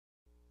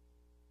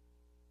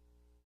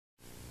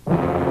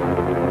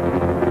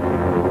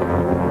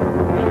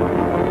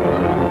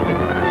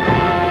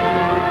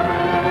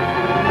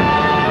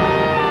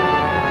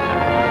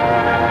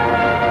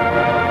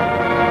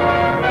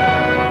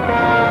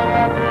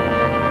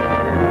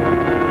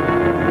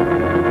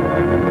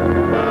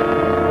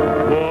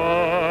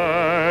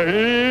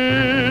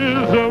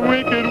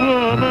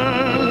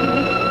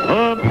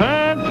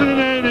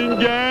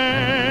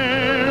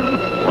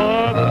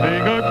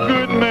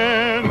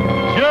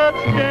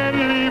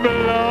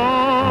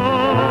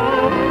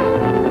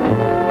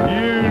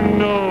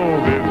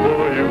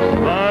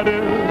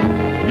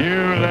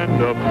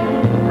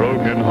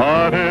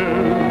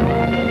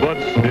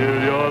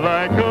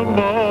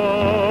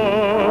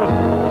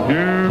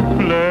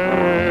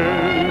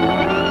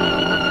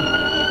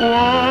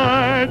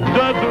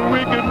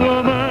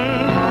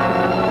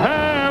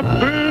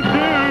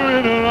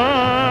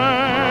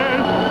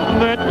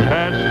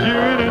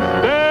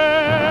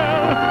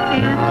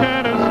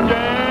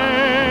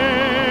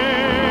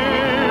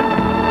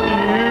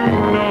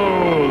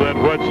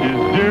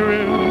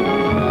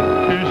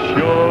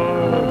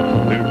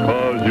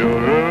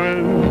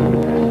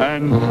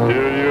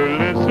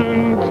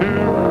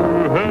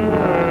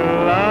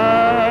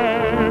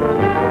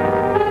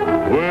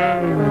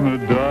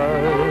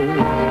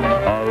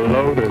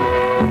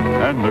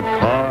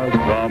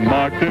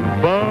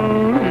and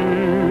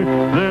phony,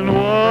 then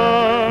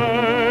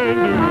why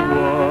do you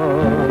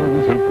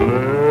want to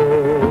play?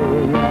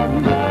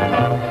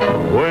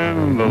 When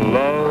the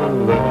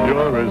love that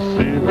you're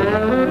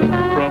receiving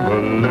from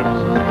her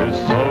lips is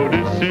so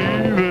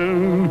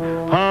deceiving,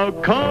 how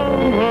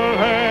come her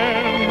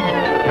hand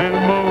can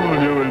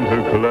mold you into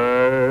clay?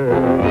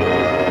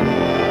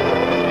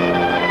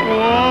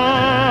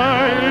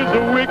 Why is a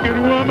wicked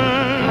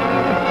woman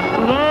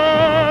the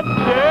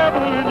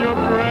devil in your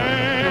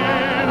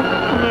brain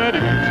that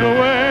eats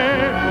away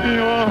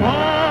your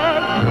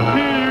heart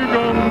till you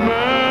go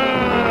mad?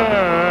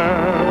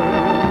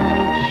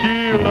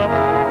 Shield up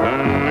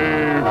and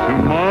leave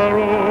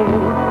tomorrow.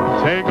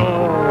 Take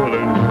all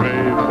and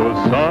trade for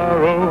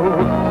sorrow.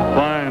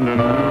 Find a new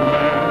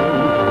man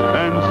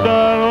and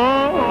start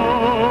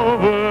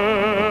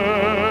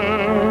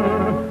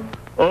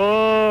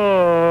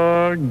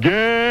over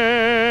again.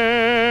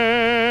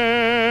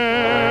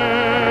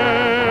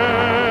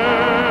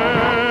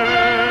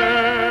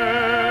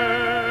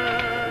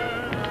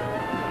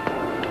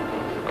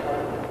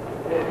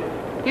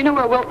 You know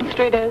where Wilton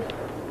Street is?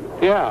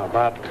 Yeah,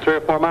 about 3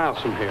 or 4 miles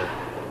from here.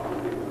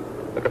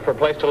 Looking for a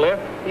place to live?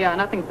 Yeah,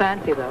 nothing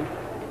fancy, though.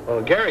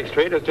 Well, Gary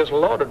Street is just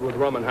loaded with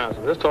rooming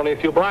houses. It's only a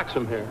few blocks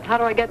from here. How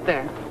do I get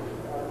there?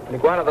 When you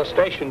go out of the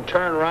station,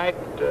 turn right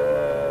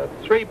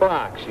 3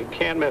 blocks. You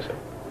can't miss it.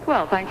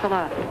 Well, thanks a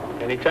lot.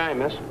 Anytime,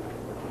 miss.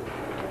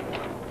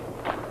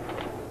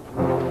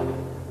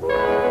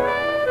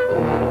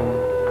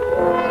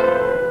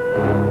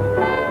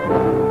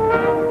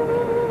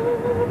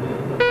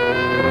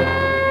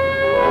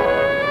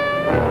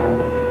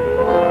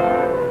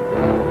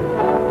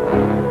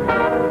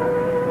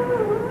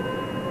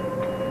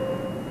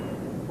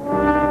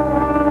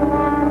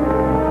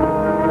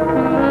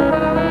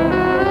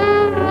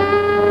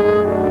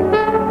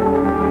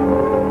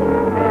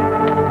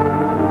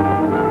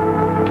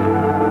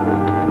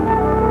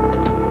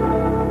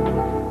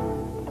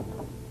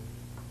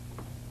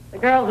 The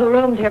girl who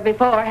roomed here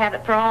before had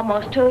it for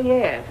almost 2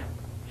 years.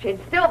 She'd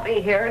still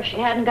be here if she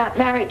hadn't got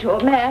married to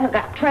a man who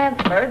got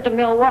transferred to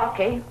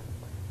Milwaukee.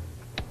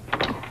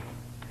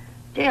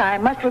 Gee, I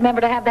must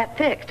remember to have that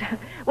fixed.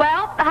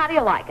 Well, how do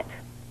you like it?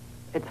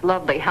 It's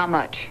lovely. How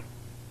much?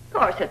 Of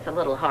course, it's a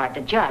little hard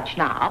to judge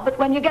now, but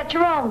when you get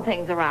your own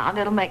things around,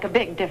 it'll make a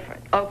big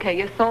difference. Okay,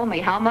 you sold me.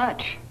 How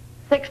much?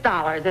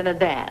 $6 in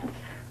advance.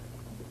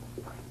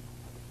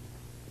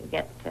 You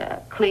get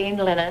clean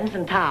linens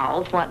and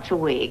towels once a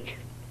week.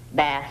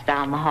 Baths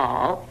down the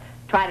hall.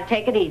 Try to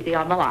take it easy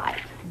on the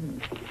lights.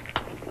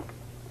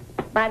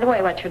 By the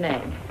way, what's your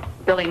name?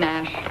 Billy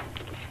Nash.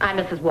 I'm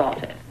Mrs.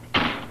 Walters.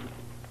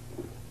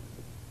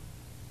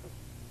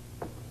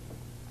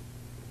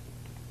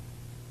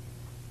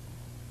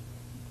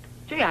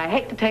 Gee, I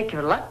hate to take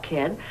your luck,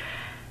 kid.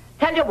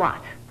 Tell you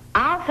what,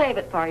 I'll save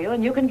it for you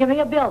and you can give me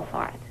a bill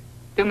for it.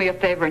 Do me a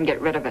favor and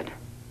get rid of it.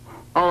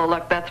 All the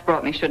luck that's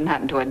brought me shouldn't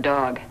happen to a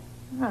dog.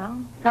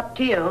 Well, it's up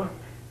to you.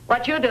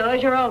 What you do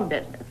is your own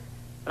business.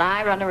 But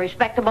I run a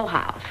respectable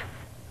house.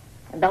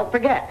 And don't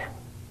forget,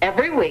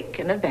 every week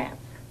in advance.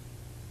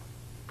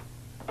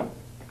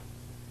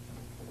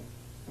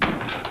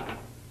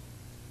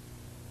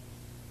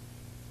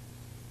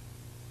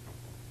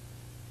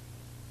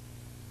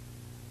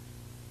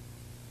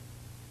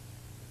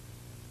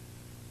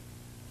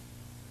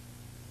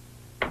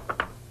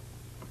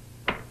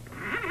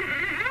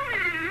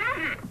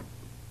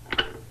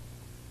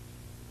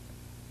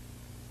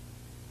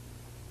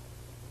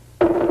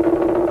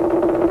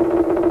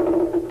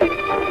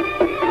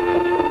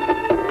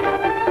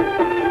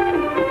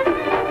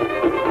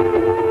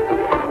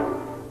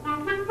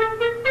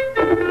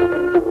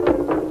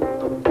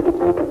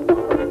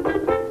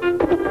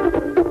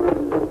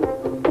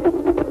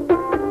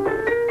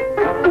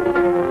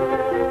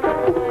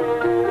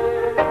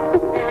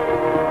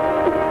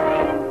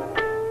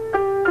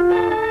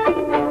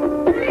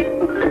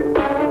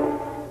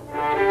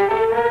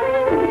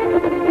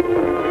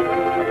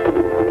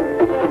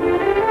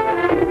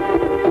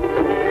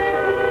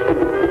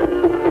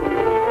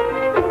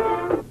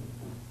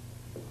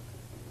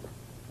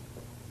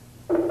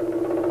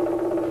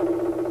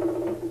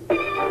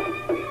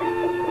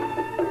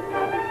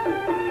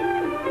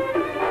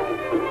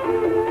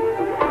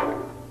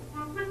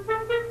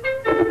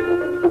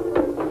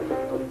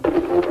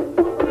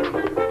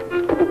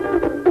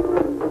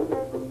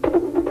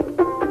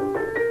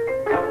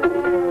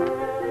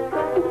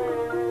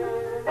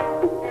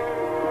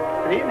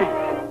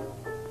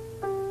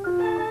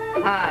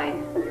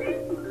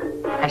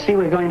 see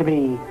we're going to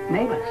be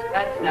neighbors.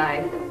 That's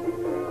nice.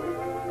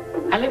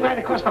 I live right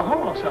across the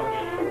hall, so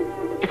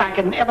if I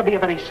can ever be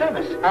of any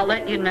service... I'll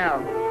let you know.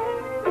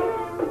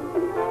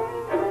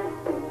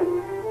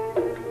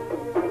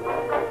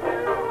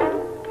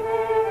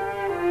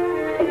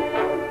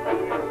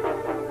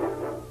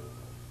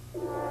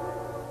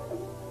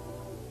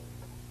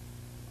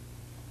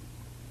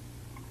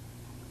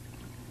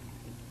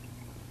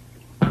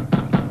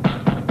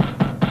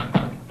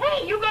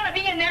 Hey, you gonna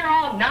be in there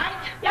all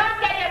night? Don't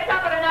get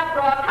yourself in an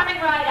uproar.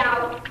 Coming right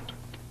out.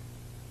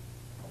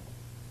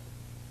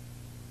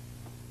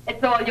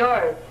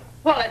 yours.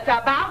 Well, it's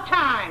about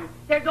time.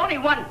 There's only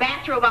one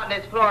bathroom on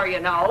this floor, you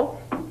know.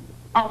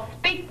 I'll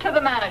speak to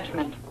the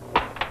management.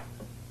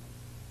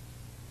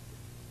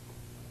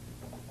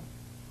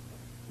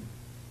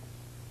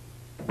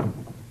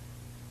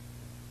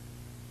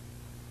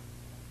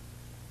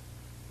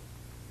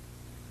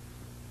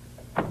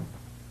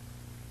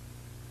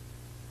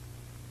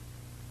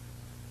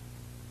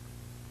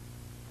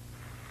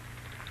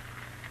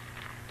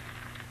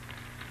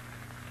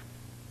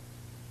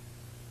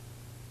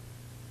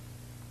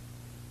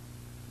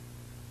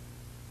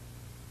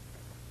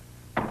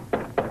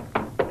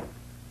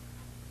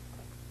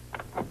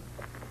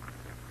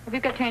 Have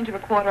you got change of a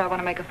quarter? I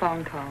want to make a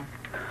phone call.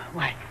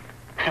 Why,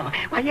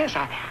 yes,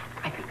 I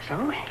think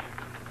so.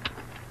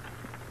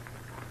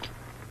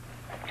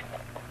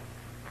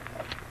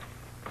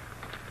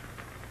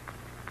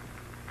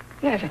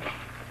 Yes,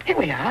 here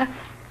we are.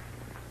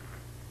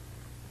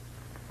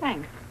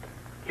 Thanks.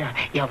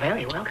 You're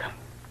very welcome.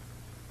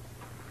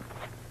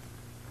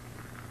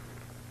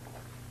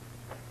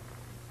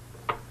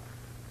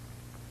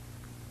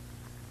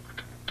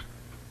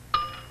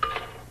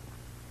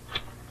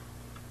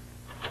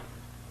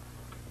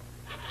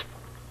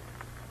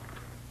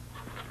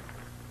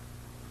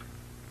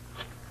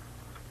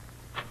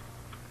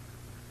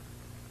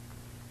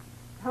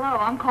 Hello,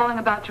 I'm calling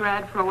about your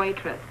ad for a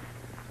waitress.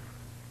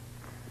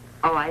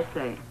 Oh, I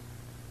see.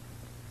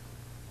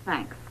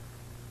 Thanks.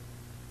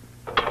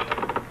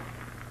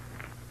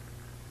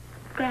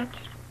 Scratched.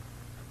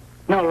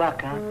 No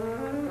luck, huh?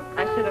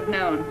 I should have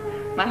known.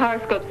 My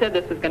horoscope said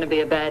this was going to be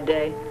a bad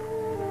day.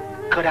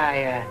 Could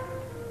I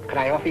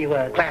offer you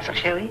a glass of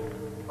sherry?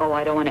 Oh,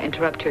 I don't want to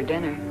interrupt your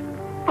dinner.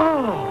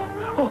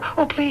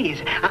 Oh,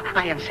 please.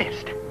 I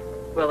insist.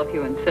 Well, if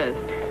you insist.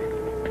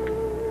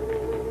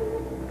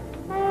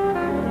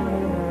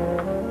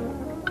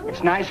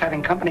 It's nice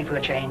having company for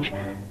a change.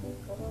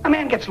 A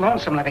man gets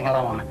lonesome living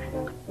alone.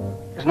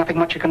 There's nothing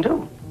much you can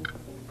do.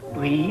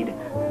 Read.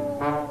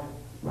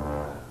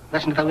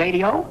 Listen to the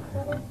radio.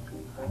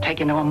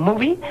 Take you to a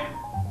movie.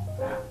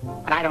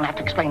 But I don't have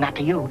to explain that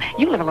to you.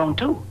 You live alone,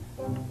 too.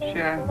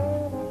 Sure.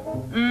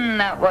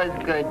 That was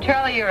good.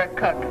 Charlie, you're a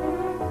cook.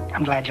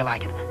 I'm glad you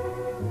like it.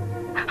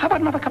 How about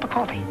another cup of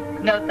coffee?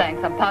 No,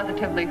 thanks. I'm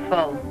positively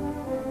full.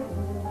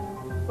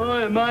 Oh,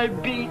 am I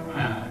beat?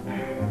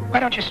 Why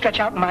don't you stretch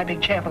out in my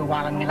big chair for a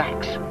while and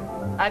relax?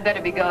 I'd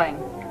better be going.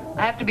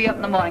 I have to be up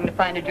in the morning to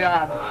find a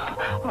job.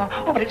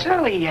 Oh, but it's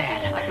early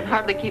yet. I can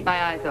hardly keep my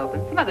eyes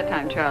open. Some other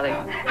time, Charlie.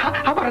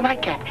 How about a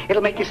nightcap?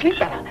 It'll make you sleep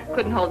better.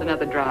 Couldn't hold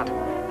another drop.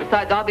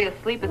 Besides, I'll be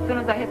asleep as soon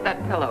as I hit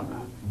that pillow.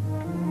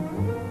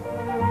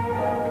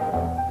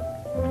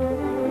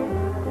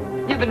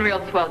 You've been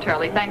real swell,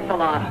 Charlie. Thanks a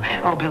lot.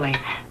 Oh, Billy.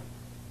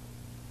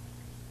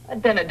 A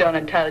dinner don't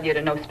entitle you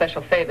to no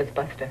special favors,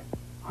 Buster.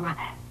 Well,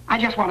 I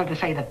just wanted to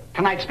say that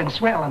tonight's been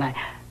swell, and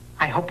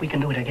I hope we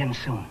can do it again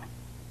soon.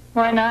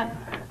 Why not?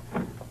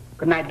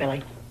 Good night,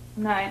 Billy.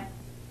 Night.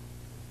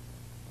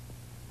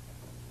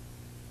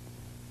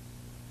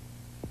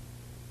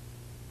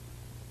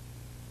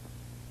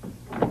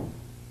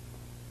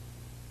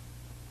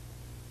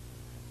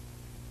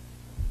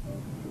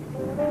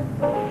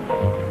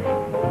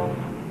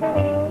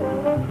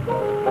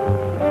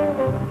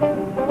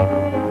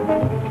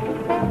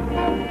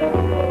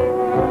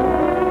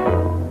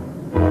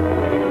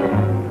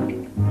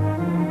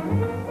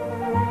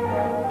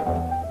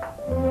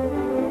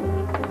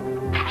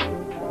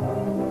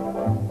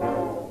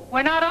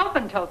 We're not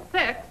open till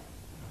 6.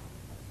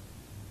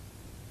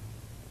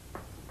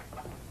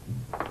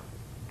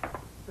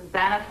 Mrs.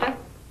 Bannister?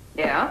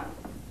 Yeah?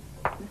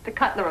 Mr.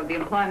 Cutler of the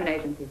employment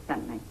agency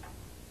sent me.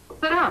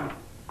 Sit down.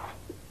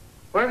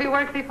 Where have you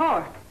worked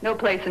before? No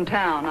place in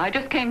town. I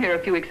just came here a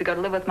few weeks ago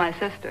to live with my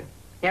sister.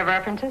 You have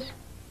references?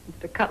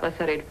 Mr. Cutler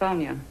said he'd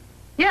phone you.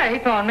 Yeah, he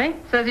phoned me.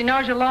 Says he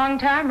knows you a long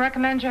time,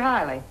 recommends you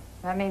highly.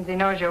 That means he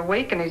knows you're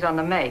weak and he's on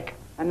the make.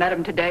 I met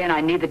him today and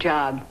I need the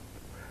job.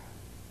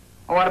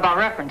 Well, what about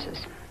references?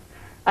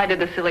 I did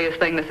the silliest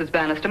thing, Mrs.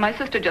 Bannister. My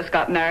sister just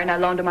got married and I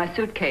loaned her my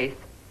suitcase.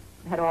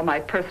 It had all my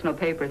personal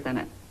papers in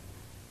it.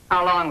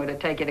 How long would it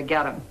take you to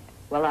get them?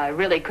 Well, I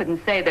really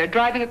couldn't say. They're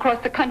driving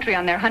across the country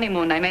on their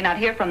honeymoon. I may not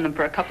hear from them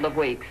for a couple of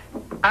weeks.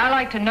 I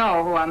like to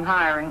know who I'm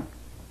hiring.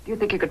 Do you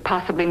think you could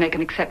possibly make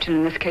an exception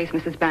in this case,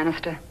 Mrs.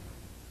 Bannister?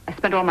 I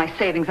spent all my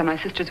savings on my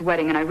sister's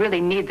wedding and I really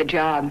need the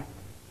job.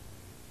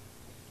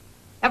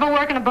 Ever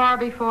work in a bar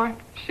before?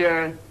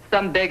 Sure.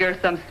 Some bigger,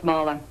 some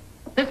smaller.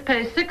 This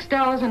pays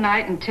 $6 a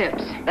night in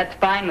tips. That's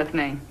fine with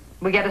me.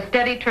 We get a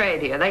steady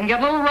trade here. They can get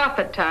a little rough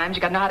at times.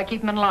 You got to know how to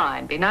keep them in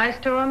line. Be nice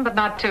to them, but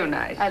not too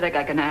nice. I think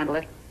I can handle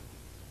it.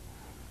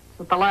 That's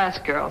what the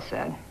last girl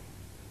said.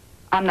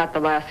 I'm not the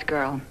last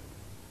girl.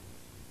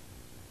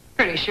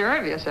 Pretty sure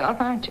of yourself,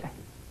 aren't you?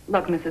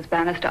 Look, Mrs.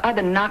 Bannister, I've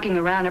been knocking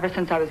around ever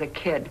since I was a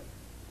kid.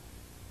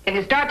 Can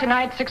you start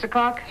tonight, 6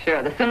 o'clock?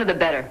 Sure, the sooner the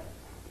better.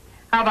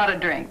 How about a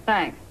drink?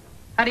 Thanks.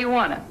 How do you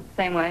want it?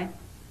 Same way.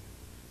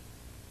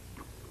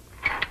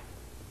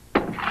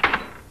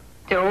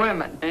 To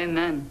women.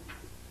 Amen.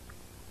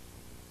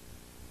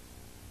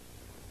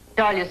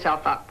 Doll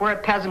yourself up. Wear a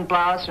peasant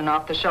blouse, an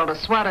off-the-shoulder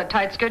sweater,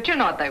 tight skirt. You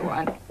know what they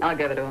want. I'll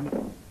give it to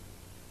him.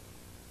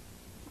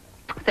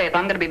 Say, if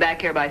I'm going to be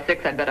back here by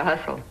 6, I'd better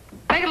hustle.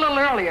 Make it a little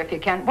earlier if you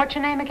can. What's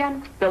your name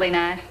again? Billy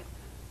Nash.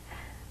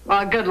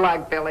 Well, good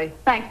luck, Billy.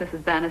 Thanks,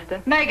 Mrs.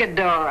 Bannister. Make it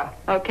Dora.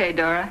 Okay,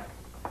 Dora.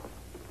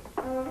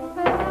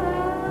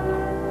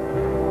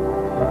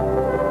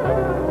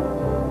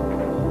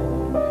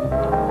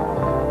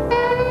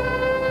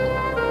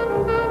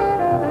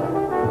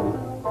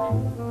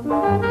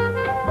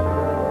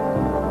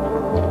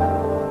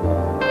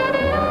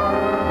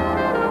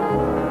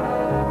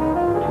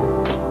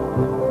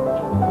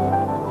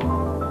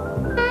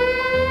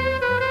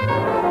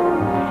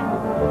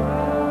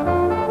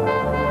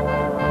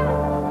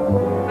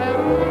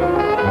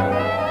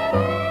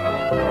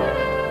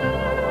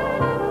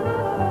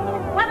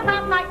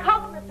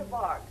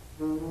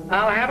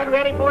 I'll have it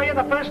ready for you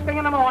the first thing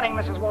in the morning,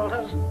 Mrs.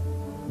 Walters.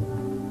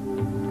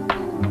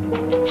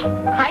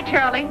 Hi,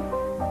 Charlie.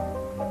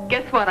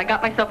 Guess what? I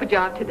got myself a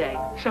job today.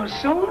 So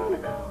soon?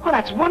 Oh,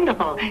 that's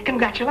wonderful.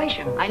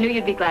 Congratulations. I knew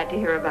you'd be glad to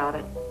hear about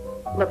it.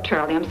 Look,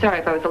 Charlie, I'm sorry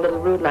if I was a little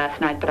rude last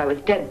night, but I was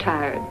dead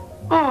tired.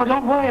 Oh,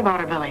 don't worry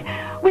about it, Billy.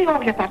 We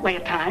all get that way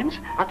at times.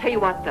 I'll tell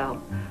you what,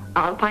 though.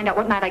 I'll find out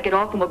what night I get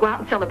off and we'll go out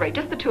and celebrate,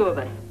 just the two of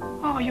us.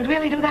 Oh, you'd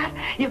really do that?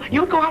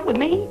 You'd go out with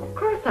me? Of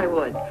course I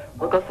would.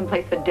 We'll go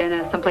someplace for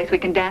dinner, someplace we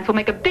can dance. We'll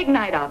make a big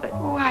night of it.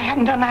 Oh, I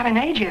haven't done that in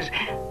ages.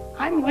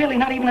 I'm really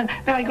not even a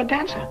very good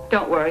dancer.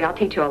 Don't worry, I'll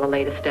teach you all the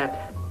latest steps.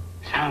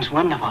 Sounds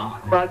wonderful.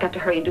 Well, I've got to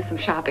hurry and do some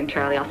shopping,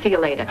 Charlie. I'll see you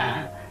later.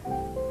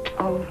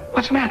 Oh,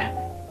 What's the matter?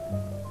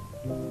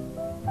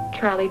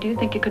 Charlie, do you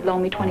think you could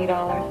loan me $20?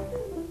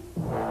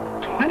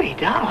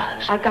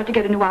 $20? I've got to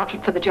get a new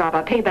outfit for the job.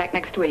 I'll pay you back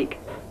next week.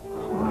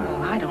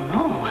 Well, I don't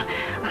know.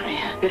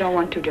 If you don't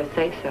want to, just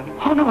say so.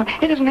 Oh, no,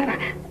 it doesn't matter.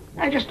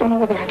 I just don't know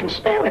whether I can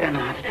spare it or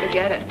not.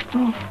 Forget it.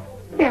 Oh,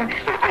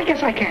 yeah, I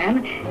guess I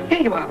can.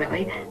 Here you are,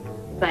 Billy.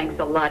 Thanks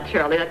a lot,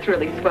 Charlie. That's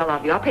really swell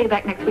of you. I'll pay you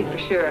back next week for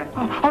sure.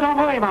 Oh, don't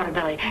worry about it,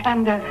 Billy.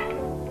 And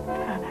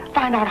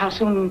find out how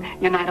soon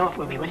your night off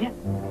will be, will you?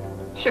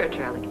 Sure,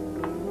 Charlie.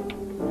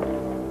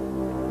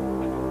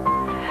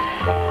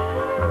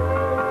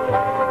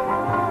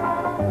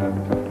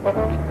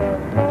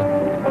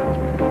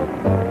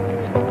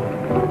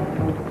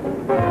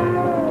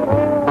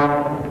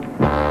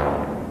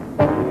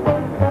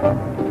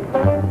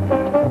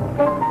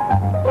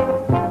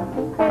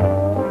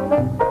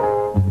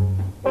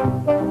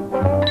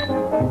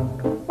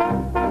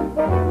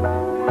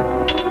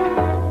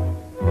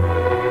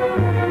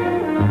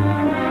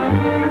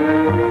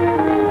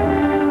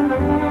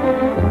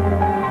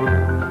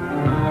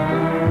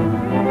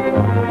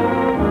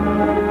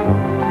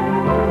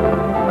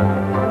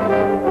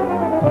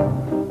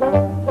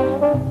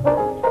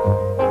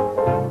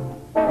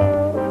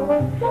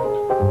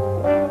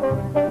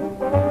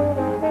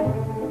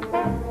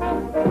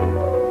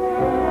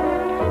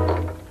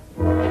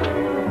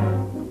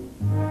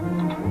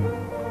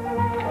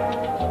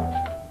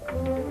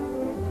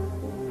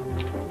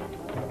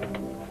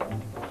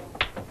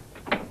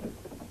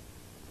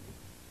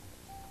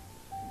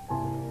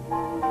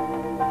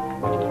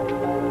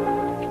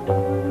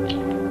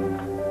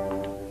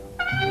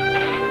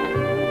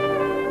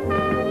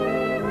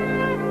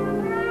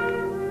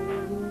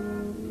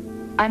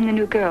 I'm the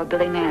new girl,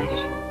 Billy Nash.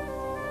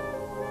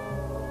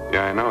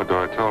 Yeah, I know.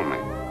 Dora told me.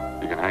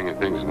 You can hang your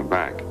things in the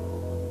back.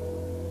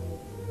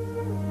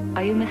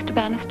 Are you Mr.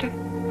 Bannister?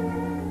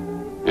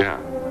 Yeah.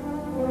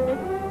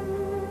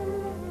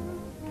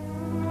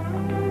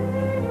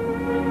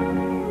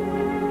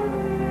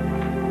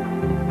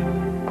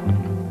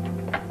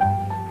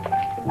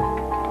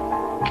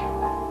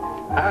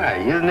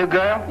 Hi, you the new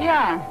girl?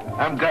 Yeah.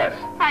 I'm Gus.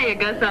 Hiya,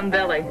 Gus. I'm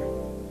Billy.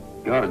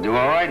 You ought to do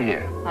all right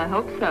here. I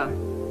hope so.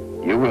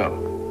 You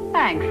will.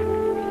 Thanks.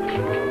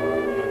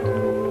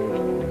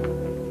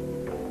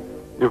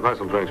 You've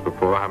hustled drinks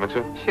before, haven't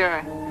you?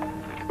 Sure.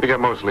 We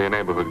got mostly a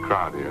neighborhood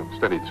crowd here.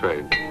 Steady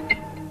trade.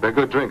 They're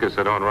good drinkers,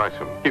 so don't rush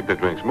them. Keep the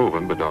drinks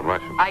moving, but don't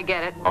rush them. I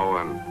get it. Oh,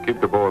 and keep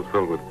the bowls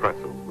filled with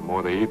pretzels. The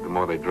more they eat, the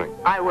more they drink.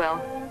 I will.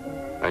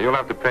 Now, you'll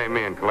have to pay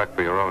me and collect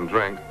for your own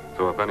drink,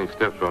 so if any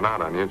stiffs run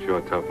out on you, it's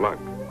your tough luck.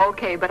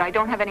 Okay, but I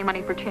don't have any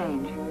money for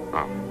change.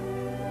 Oh.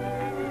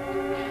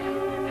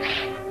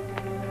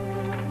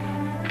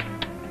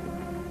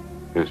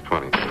 Here's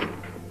 20.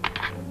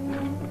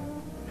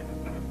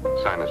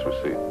 Sign this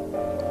receipt.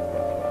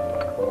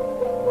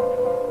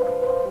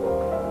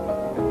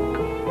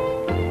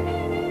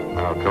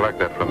 I'll collect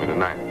that from you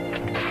tonight.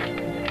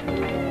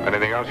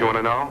 Anything else you want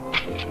to know?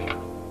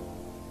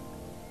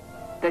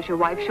 Does your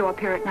wife show up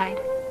here at night?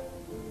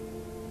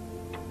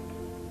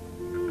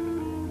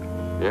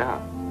 Yeah.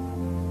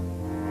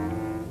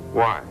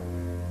 Why?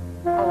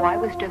 Oh, I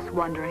was just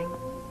wondering.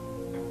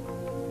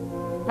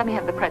 Let me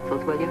have the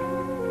pretzels, will you?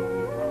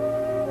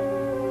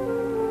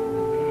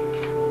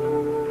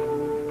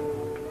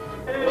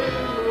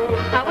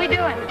 How we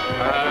doing?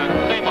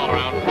 Same all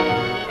around.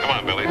 Come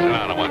on, Billy. Sit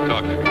down. I want to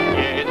talk to you.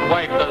 Yeah, his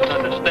wife doesn't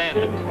understand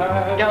it.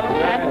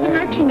 Don't have the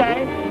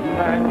merchandise.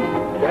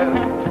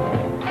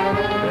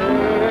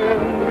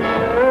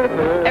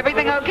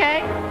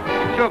 okay?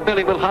 Sure,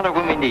 Billy, we'll holler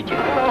when we need you.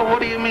 Oh,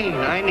 what do you mean?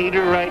 I need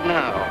her right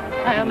now.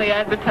 I only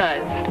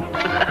advertise.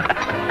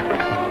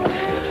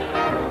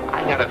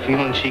 I got a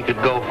feeling she could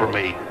go for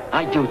me.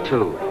 I do,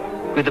 too.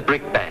 With a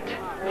brick bat.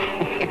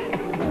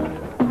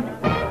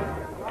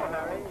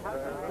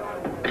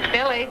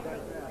 Billy.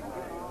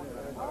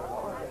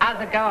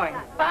 How's it going?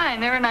 Fine,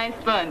 they're a nice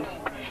bunch.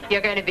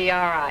 You're going to be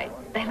all right.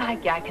 They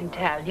like you, I can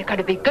tell. You're going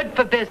to be good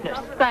for business.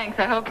 Thanks,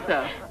 I hope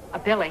so.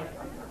 Billy,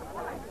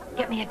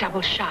 get me a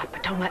double shot,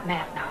 but don't let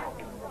Matt know.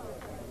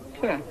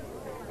 Sure.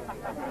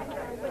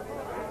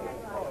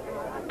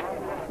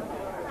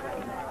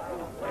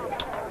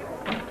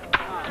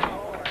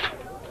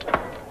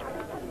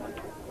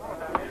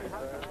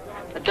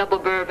 A double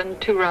bourbon,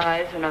 2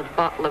 ryes, and a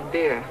bottle of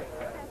beer.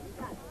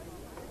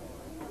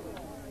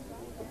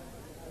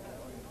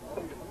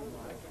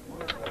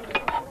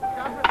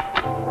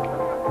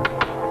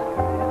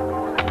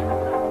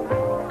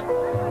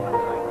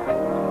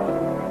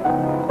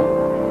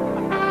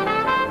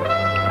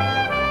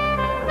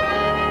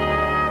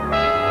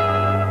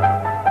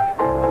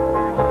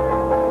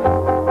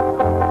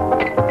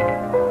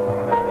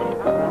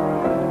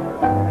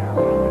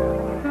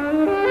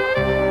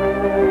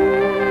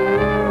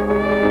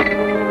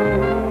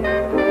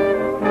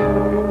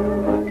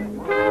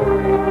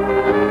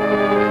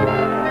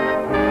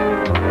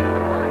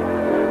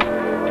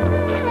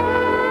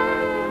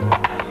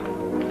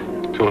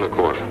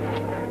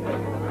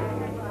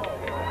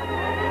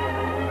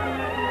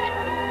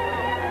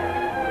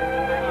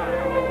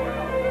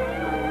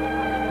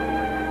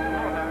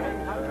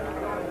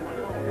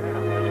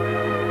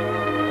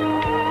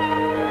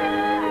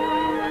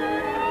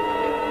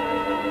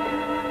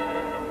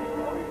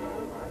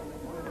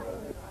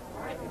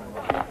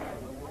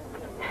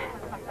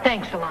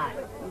 Thanks a lot.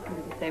 You can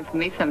do the same for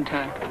me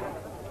sometime.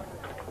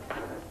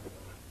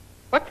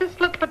 What's this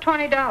slip for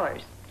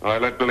 $20? Oh, I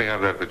let Billy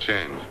have that for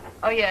change.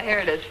 Oh, yeah, here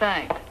it is,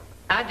 thanks.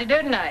 How'd you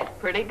do tonight?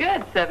 Pretty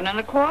good, 7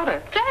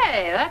 1/4.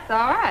 Say, that's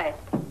all right.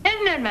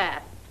 Isn't it,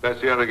 Matt?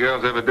 Best the other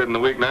girls ever did in the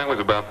weeknight was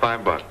about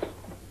 $5.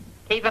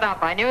 Keep it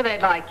up. I knew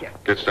they'd like you.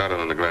 Get started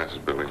on the glasses,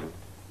 Billy.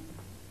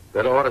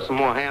 Better order some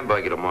more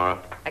hamburger tomorrow.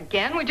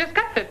 Again? We just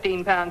got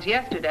 15 pounds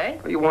yesterday.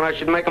 You want I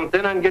should make them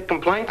thinner and get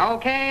complaints?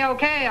 Okay,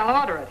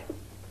 I'll order it.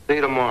 See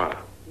you tomorrow.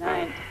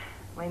 Night.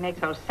 When he makes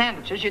those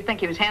sandwiches, you'd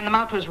think he was handing them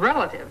out to his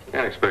relatives.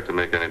 Can't expect to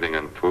make anything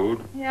on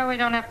food. Yeah, we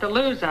don't have to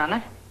lose on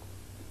it.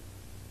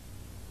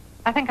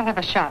 I think I'll have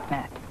a shot,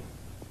 Matt.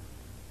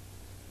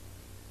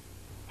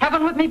 Have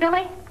one with me,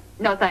 Billy?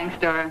 No, thanks,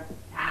 Dora.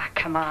 Ah,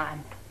 come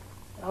on.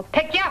 I'll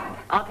pick you up.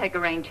 I'll take a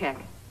rain check.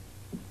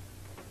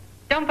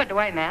 Don't put it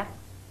away, Matt.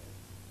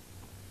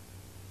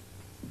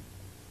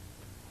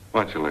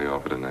 Why don't you lay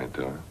off for tonight,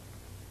 Dora?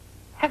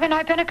 Haven't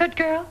I been a good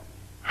girl?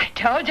 I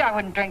told you I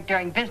wouldn't drink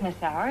during business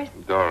hours.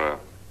 Dora,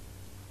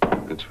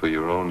 it's for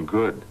your own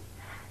good.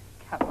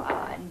 Come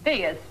on,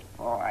 be a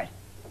sport.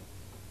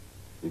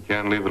 You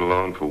can't leave it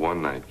alone for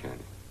one night, can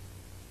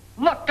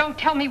you? Look, don't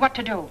tell me what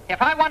to do.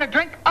 If I want to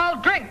drink,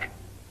 I'll drink.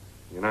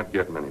 You're not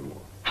getting any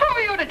more. Who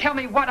are you to tell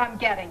me what I'm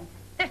getting?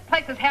 This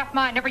place is half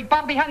mine. Every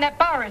bottle behind that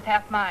bar is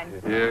half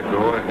mine. Yeah,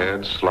 go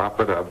ahead, slop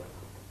it up.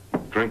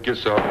 Drink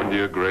yourself into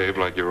your grave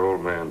like your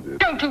old man did.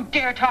 Don't you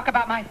dare talk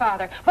about my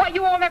father. Why,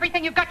 you owe him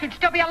everything you've got. You'd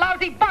still be a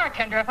lousy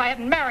bartender if I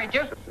hadn't married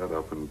you. Shut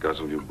up and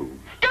guzzle your booze.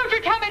 Don't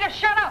you tell me to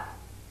shut up.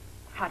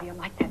 How do you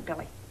like that,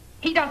 Billy?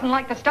 He doesn't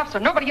like the stuff, so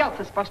nobody else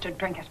is supposed to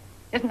drink it.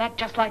 Isn't that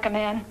just like a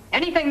man?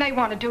 Anything they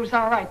want to do is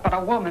all right, but a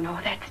woman, oh,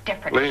 that's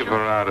different. Leave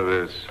her out of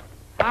this.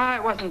 I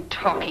wasn't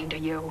talking to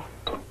you.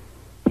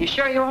 You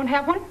sure you won't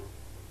have one?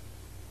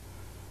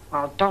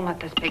 Well, don't let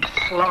this big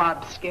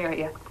slob scare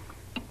you.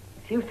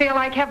 If you feel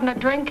like having a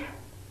drink,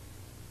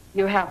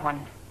 you have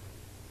one.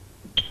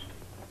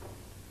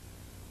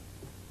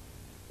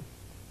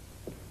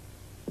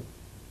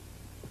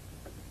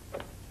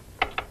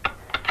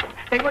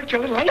 They weren't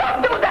your little lady.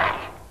 Don't do that!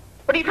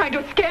 What are you trying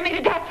to do, scare me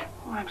to death?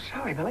 Oh, I'm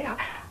sorry, Billy. I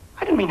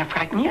didn't mean to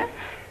frighten you.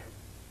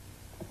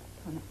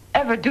 Don't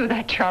ever do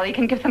that, Charlie. You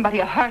can give somebody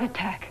a heart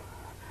attack.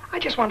 I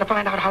just wanted to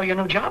find out how your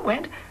new job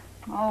went.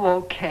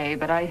 Oh, okay,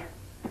 but I'm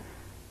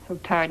so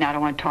tired now I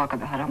don't want to talk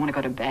about it. I want to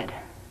go to bed.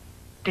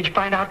 Did you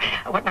find out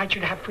what night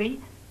you'd have free?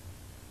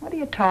 What are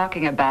you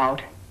talking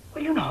about?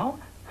 Well, you know,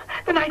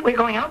 the night we're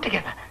going out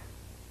together.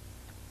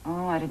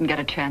 Oh, I didn't get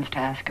a chance to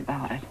ask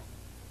about it.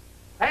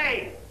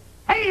 Hey,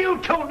 you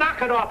two,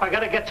 knock it off. I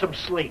gotta get some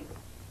sleep.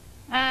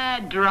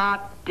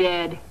 Drop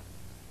dead.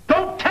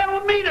 Don't tell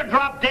me to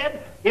drop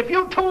dead. If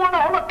you two want to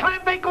hold a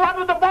time, they go out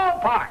to the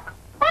ballpark.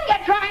 What are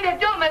you trying to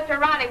do, Mr.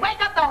 Ronnie? Wake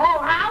up the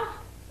whole house?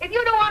 If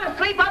you don't want to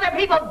sleep, other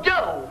people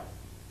do.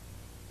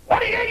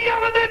 What are you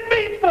yelling at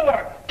me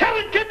for? Tell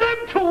it to them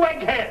two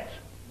eggheads.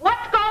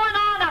 What's going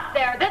on up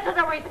there? This is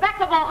a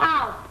respectable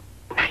house.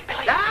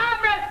 Damn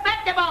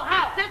respectable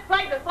house. This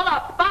place is full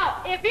of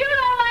spouts. If you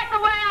don't like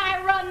the way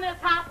I run this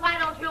house, why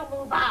don't you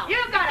move out? You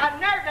got a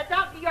nerve to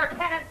talk to your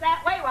tenants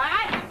that way. Why,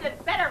 I lived in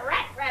better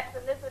rat traps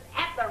than this is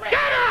at the rate.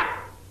 Shut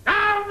up!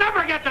 I'll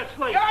never get to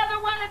sleep. You're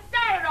the one that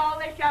started all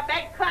this, you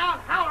big clown,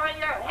 hollering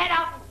your head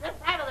out this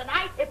side of the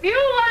night. If you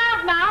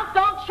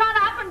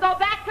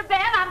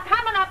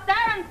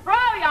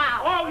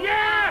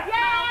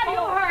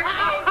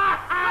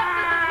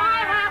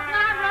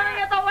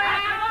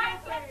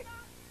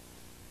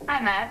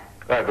Hi, Matt.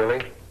 Hi, Billy.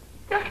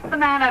 Just the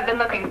man I've been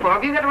looking for.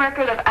 Have you got a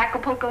record of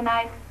Acapulco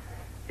nights?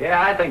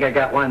 Yeah, I think I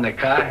got one in the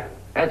car.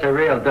 That's a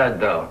real dud,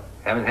 though.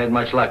 Haven't had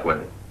much luck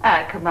with it.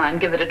 Ah, come on,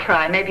 give it a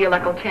try. Maybe your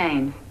luck will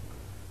change.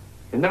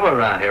 You're new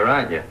around here,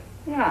 aren't you?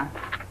 Yeah.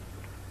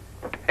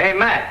 Hey,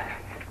 Matt,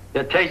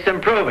 your taste's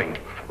improving.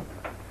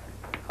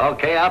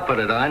 Okay, I'll put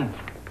it on.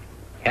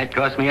 Can't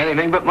cost me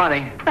anything but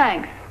money.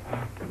 Thanks.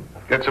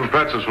 Get some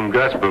pretzels from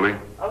Gus, Billy.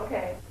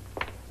 Okay.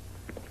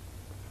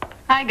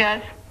 Hi,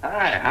 Gus.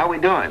 Hi, how we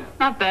doing?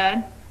 Not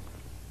bad.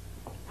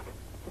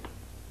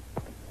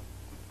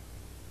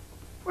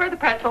 Where are the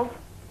pretzels?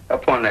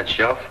 Up on that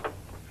shelf.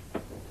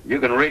 You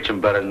can reach them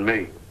better than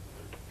me.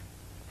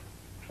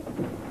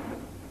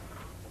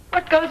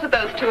 What goes with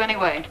those two,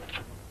 anyway?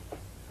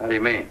 How do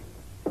you mean?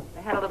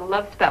 They had a little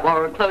love spat while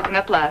we were closing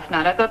up last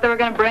night. I thought they were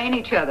going to brain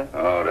each other.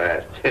 Oh,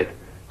 that.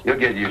 You'll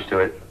get used to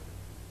it.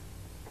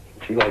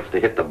 She likes to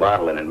hit the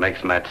bottle and it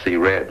makes Matt see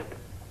red.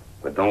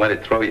 But don't let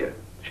it throw you.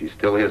 She's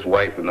still his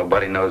wife and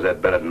nobody knows that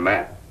better than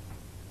Matt.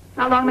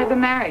 How long they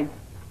been married?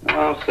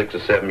 Oh, 6 or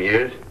 7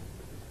 years.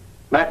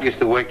 Matt used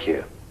to work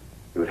here.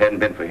 If it hadn't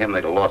been for him,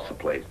 they'd have lost the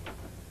place.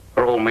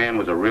 Her old man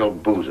was a real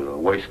boozer, the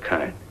worst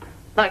kind.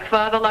 Like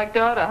father, like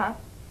daughter, huh?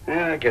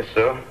 Yeah, I guess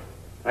so.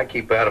 I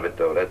keep out of it,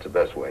 though. That's the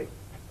best way.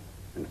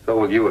 And so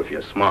will you if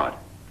you're smart.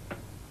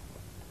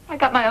 I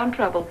got my own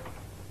troubles.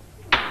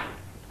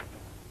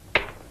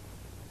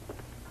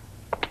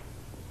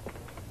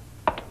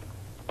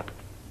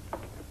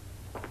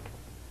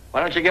 Why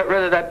don't you get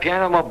rid of that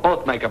piano and we'll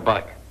both make a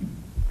buck?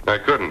 I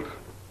couldn't.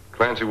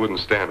 Clancy wouldn't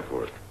stand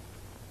for it.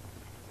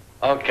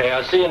 Okay,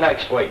 I'll see you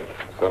next week.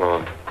 So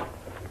long.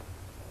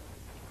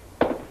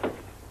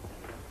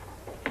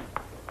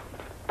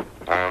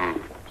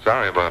 I'm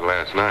sorry about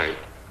last night.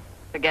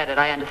 Forget it.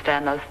 I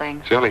understand those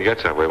things. She only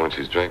gets that way when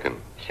she's drinking.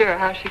 Sure.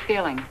 How's she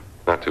feeling?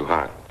 Not too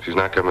hot. She's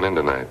not coming in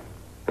tonight.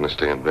 Gonna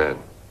stay in bed.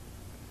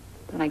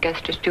 Then I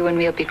guess just you and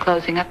me will be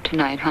closing up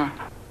tonight, huh?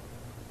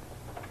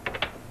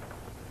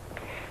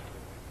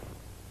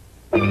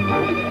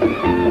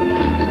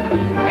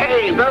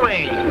 Hey,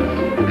 Billy.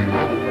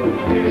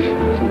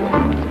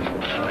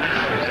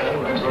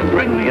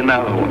 You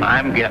know,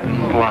 I'm getting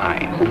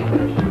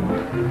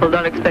blind. Well,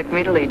 don't expect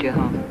me to lead you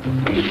home.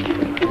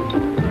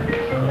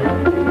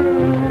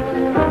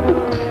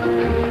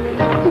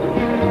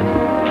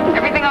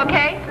 Everything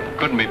okay?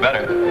 Couldn't be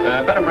better.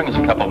 Better bring us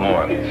a couple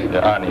more on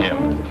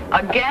him.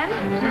 Again?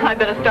 I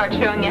better start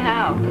showing you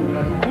how.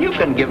 You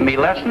can give me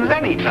lessons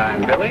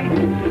anytime, Billy.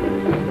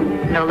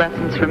 No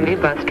lessons from me,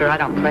 Buster. I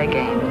don't play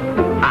games.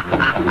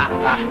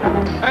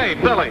 Hey,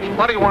 Billy,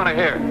 what do you want to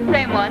hear?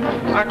 Same one.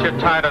 Aren't you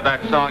tired of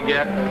that song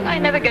yet? I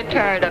never get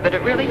tired of it.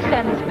 It really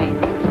sends me.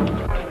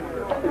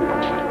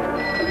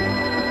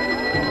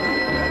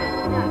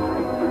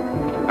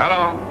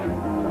 Hello?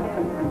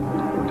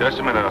 Just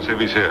a minute. I'll see if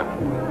he's here.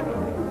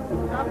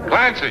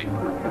 Clancy!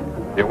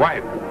 Your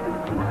wife.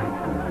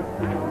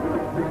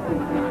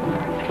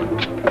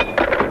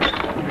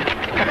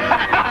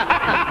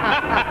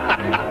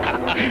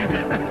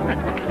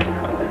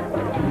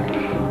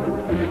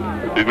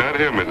 He's not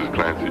here, Mrs.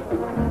 Clancy.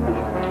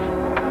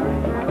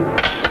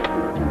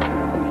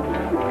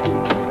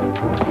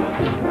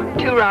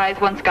 Two ryes,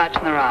 one scotch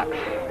on the rocks.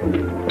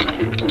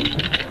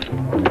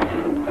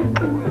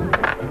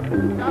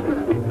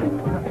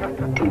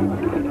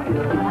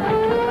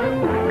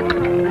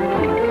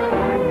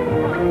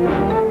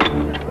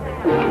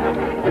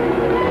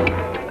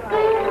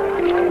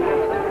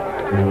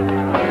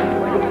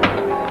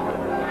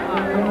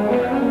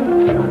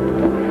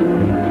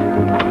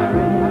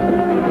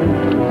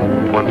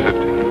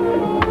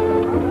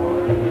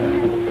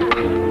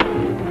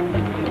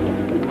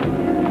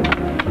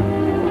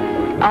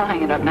 I'll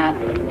hang it up, Matt.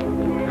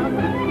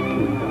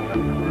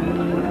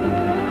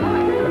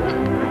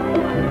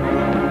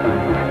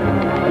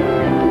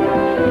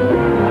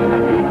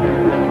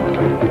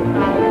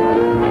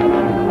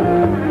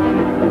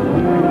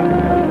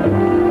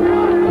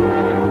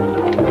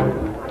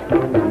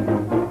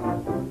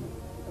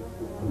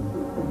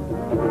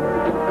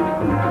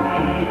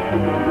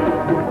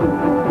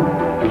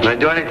 Can I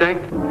do anything?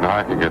 No,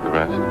 I can get the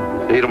rest.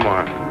 See you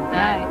tomorrow.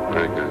 Night.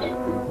 Very good.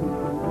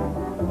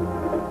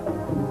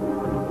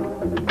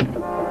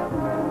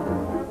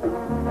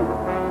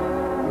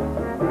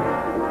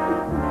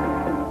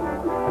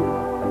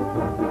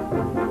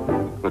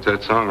 What's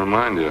that song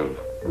remind you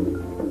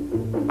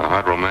of? A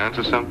hot romance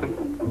or something?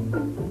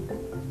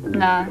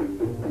 Nah.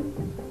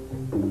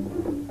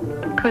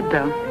 Could,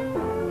 though.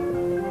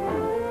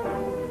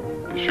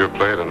 You sure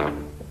play it enough.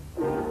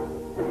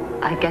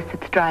 I guess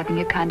it's driving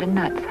you kind of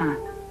nuts, huh?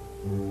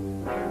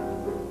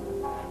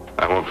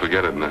 I won't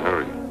forget it in a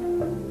hurry.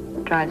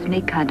 Drives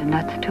me kind of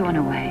nuts, too, in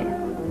a way.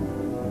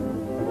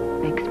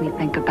 Makes me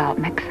think about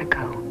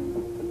Mexico.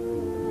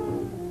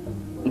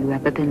 You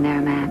ever been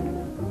there, Matt?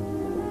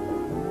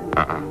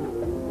 Uh-uh.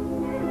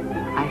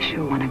 I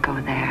sure want to go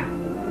there.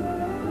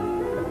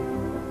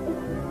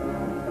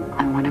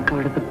 I want to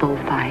go to the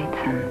bullfights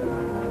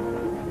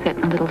and sit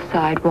in little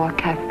sidewalk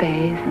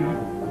cafes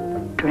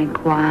and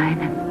drink wine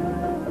and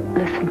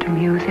listen to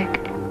music.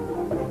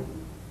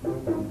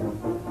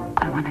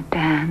 I want to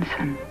dance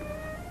and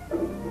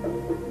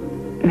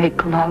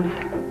make love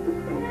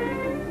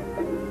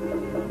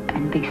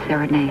and be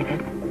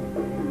serenaded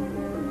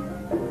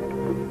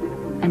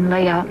and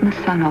lay out in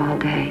the sun all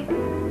day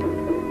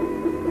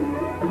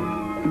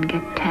and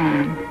get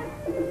tan.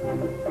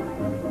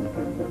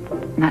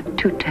 Not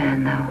too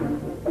tan, though.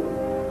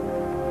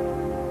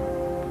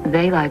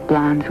 They like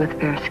blondes with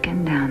fair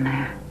skin down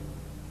there.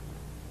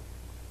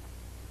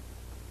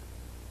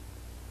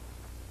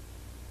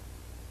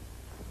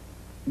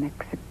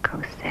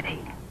 Mexico City.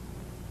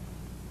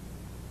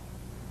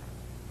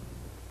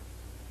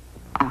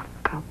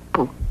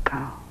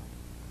 Acapulco.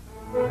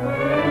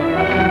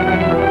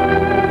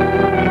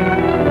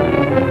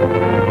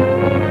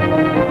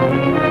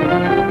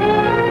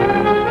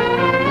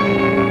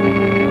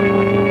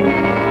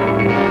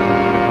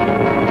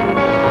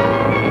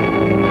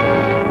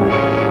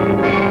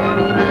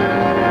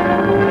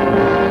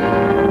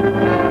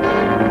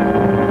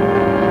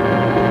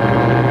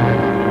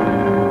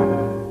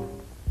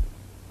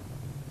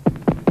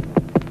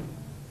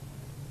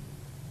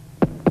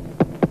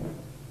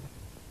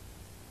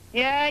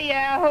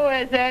 Yeah, who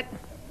is it?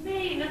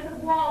 Me, Mrs.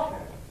 Walter.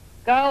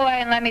 Go away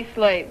and let me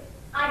sleep.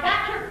 I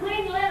got your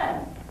clean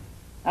linen.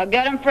 I'll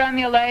get them from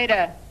you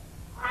later.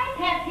 I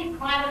can't keep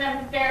climbing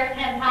them stairs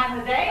 10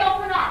 times a day.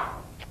 Open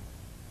up.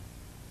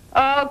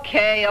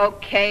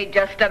 Okay,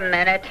 just a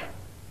minute.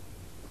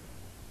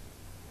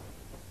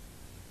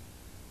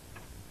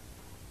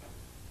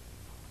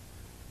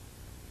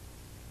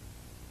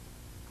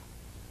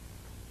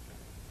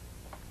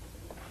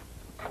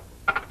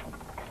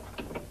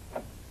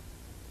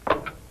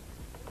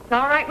 It's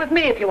all right with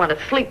me if you want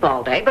to sleep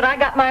all day, but I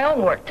got my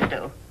own work to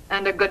do.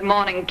 And a good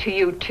morning to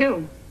you,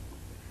 too.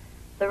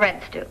 The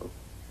rent's due.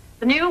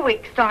 The new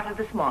week started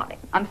this morning.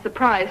 I'm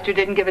surprised you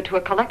didn't give it to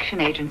a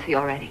collection agency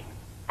already.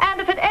 And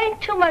if it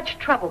ain't too much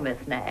trouble, Miss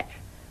Nash,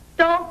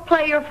 don't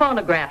play your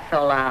phonograph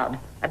so loud.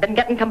 I've been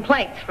getting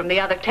complaints from the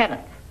other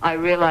tenants. I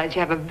realize you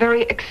have a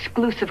very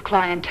exclusive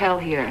clientele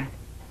here.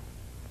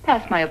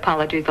 Pass my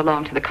apologies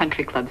along to the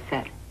country club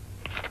set.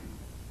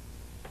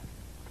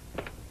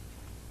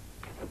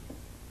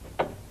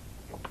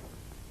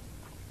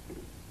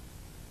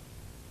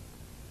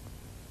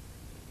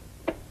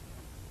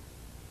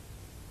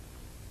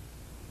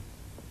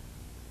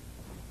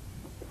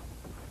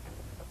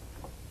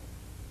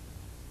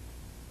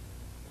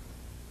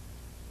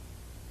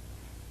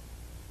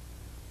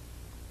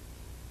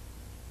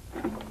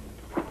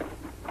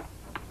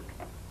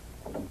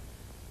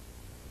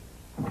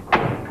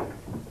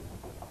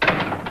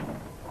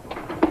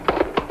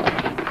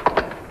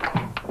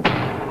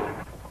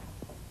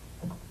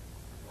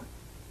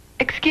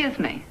 Excuse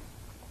me.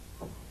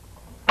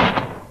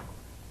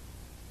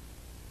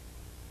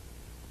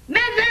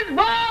 Mrs.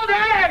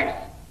 Walters!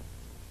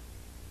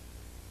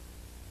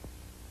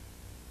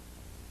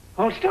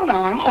 Hold still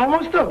now. I'm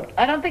almost through.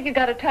 I don't think you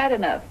got it tight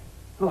enough.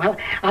 Well,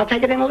 I'll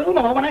take it in a little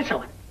more when I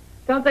sew it.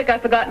 Don't think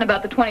I've forgotten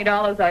about the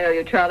 $20 I owe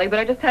you, Charlie, but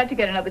I just had to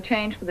get another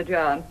change for the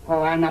job.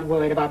 Oh, I'm not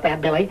worried about that,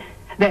 Billy.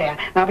 There.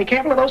 Now be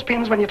careful of those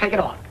pins when you take it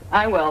off.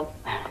 I will.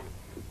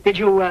 Did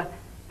you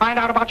find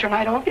out about your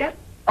night off yet?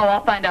 Oh,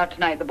 I'll find out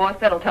tonight. The boss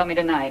said he'll tell me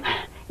tonight.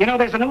 You know,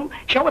 there's a new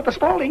show at the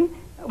Spaulding.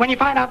 When you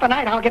find out the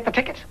night, I'll get the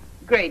tickets.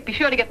 Great. Be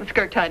sure to get the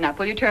skirt tightened up,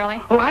 will you,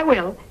 Charlie? Oh, I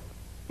will.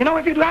 You know,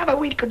 if you'd rather,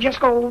 we could just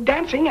go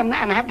dancing and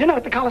have dinner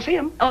at the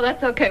Coliseum. Oh,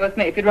 that's okay with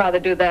me if you'd rather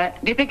do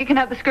that. Do you think you can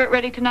have the skirt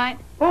ready tonight?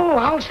 Oh,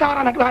 I'll start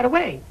on it right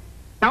away.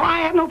 Now, I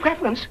have no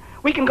preference.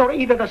 We can go to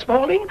either the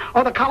Spaulding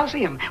or the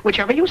Coliseum,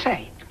 whichever you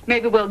say.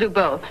 Maybe we'll do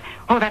both.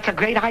 Oh, that's a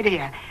great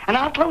idea. And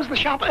I'll close the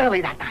shop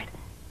early that night.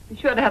 Be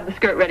sure to have the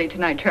skirt ready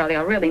tonight, Charlie.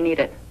 I'll really need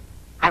it.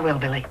 I will,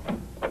 Billy.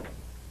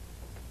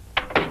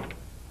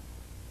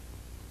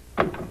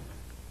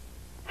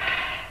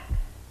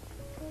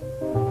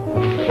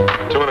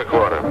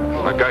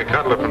 $2.25. That guy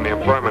Cutler from the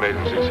employment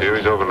agency's here.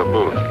 He's over in the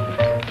booth.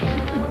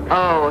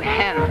 Oh,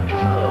 him.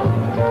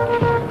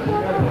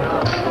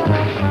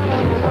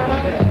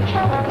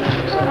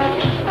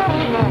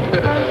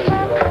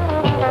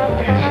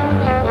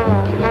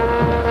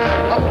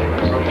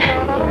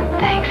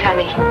 Thanks,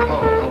 honey.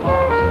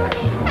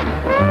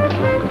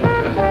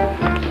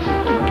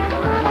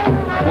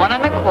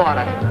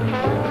 $1.25.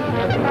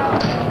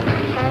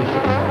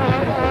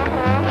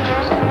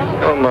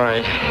 Oh,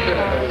 my.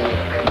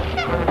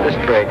 This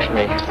breaks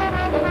me.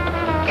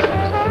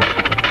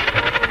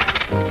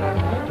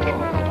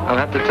 I'll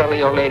have to tell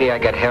the old lady I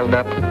got held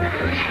up.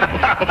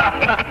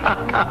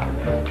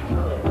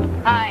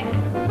 Hi.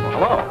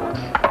 Hello.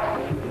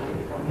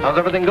 How's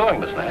everything going,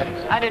 Miss Nash?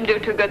 I didn't do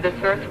too good this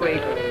first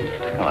week.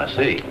 Oh, I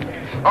see.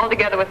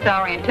 Altogether with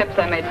salary and tips,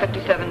 I made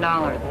 $57.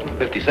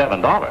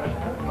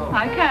 $57?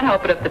 I can't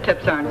help it if the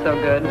tips aren't so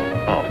good.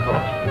 Oh, of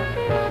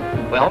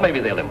course. Well, maybe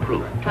they'll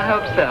improve. I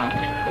hope so.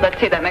 Let's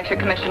see, that makes your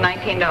commission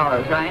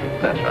 $19, right?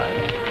 That's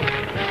right.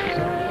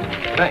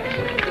 Thanks.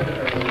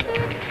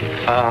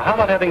 How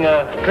about having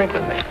a drink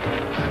with me?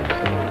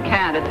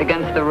 Can't. It's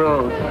against the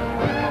rules.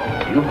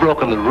 You've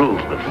broken the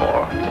rules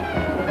before.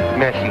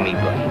 Mercy me,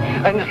 buddy.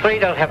 I'm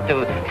afraid I'll have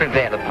to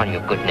prevail upon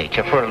your good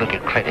nature for a little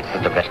credit for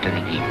the rest of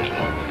the evening.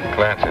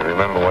 Clancy,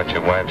 remember what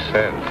your wife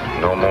said.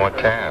 No more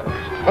tabs.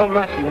 Oh,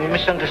 Matthew, you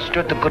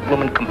misunderstood the good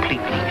woman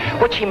completely.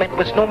 What she meant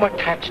was no more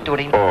tabs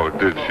during... Oh,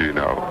 did she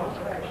now?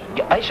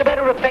 As a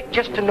matter of fact,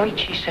 just tonight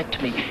she said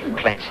to me,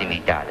 Clancy,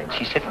 me darling,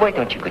 she said, why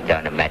don't you go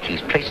down to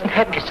Matthew's place and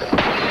have yourself?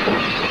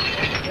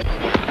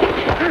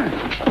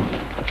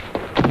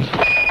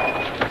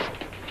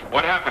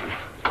 What happened?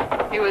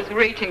 He was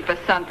reaching for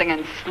something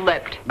and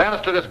slipped.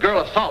 Bannister, this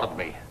girl assaulted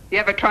me. If you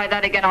ever try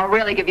that again, I'll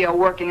really give you a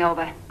working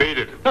over. Beat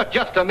it.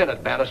 Just a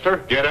minute, Bannister.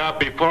 Get out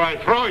before I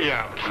throw you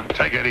out.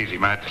 Take it easy,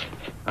 Matt.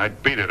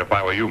 I'd beat it if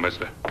I were you,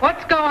 mister.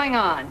 What's going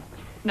on?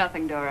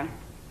 Nothing, Dora.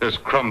 This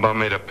crumb bum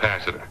made a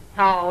pass at her.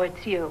 Oh,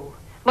 it's you.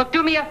 Look,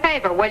 do me a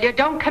favor, will you?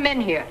 Don't come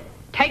in here.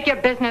 Take your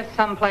business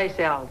someplace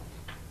else.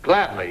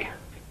 Gladly.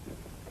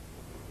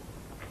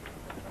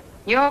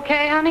 You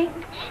okay, honey?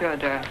 Sure,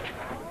 Dora.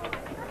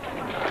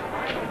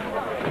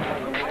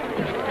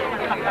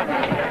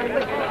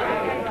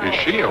 Is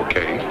she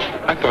okay?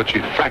 I thought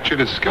she'd fractured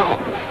his skull.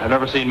 I've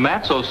never seen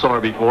Matt so sore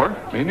before.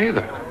 Me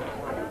neither.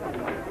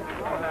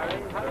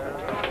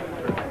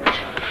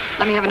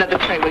 Let me have another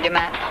tray, will you,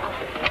 Matt?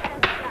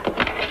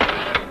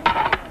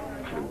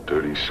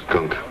 Dirty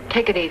skunk.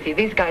 Take it easy.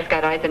 These guys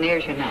got eyes and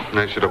ears, you know.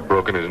 I should have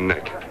broken his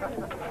neck.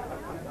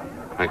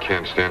 I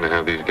can't stand to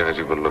have these guys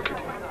even look at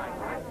you.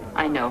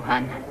 I know,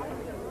 hon.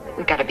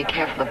 We gotta be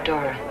careful of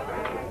Dora.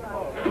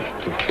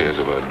 Who cares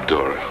about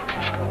Dora?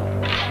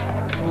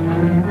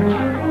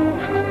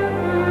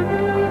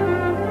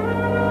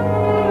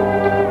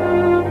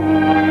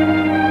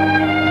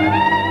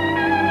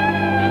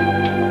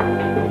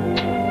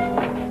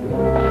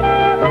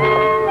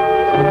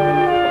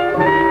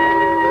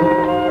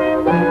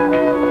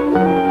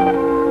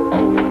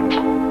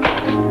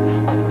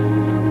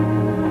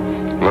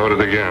 Load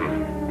it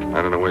again.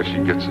 I don't know where she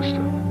gets this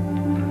stuff.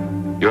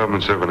 You haven't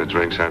been serving her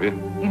drinks, have you?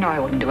 You know I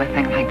wouldn't do a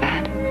thing like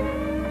that.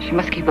 She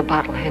must keep a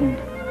bottle hidden.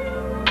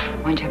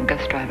 Why don't you have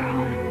Gus drive her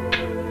home?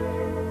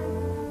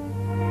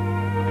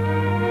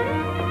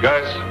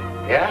 Guys,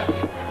 Yeah?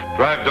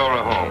 drive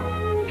Dora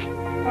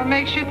home. What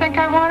makes you think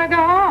I want to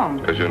go home?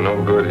 Because you're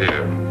no good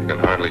here. You can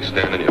hardly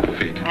stand on your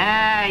feet.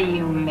 Ah,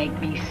 you make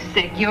me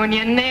sick, you and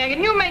your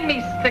nagging. You make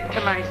me sick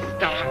to my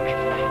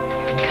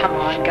stomach. Come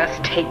on, Gus,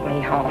 take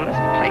me home. This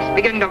place is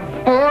beginning to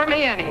bore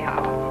me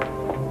anyhow.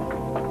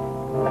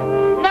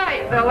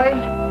 Night, Billy.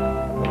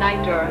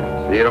 Night,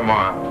 Dora. See you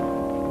tomorrow.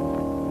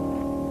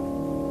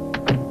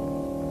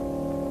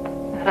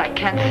 I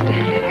can't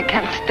stand it. I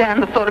can't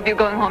stand the thought of you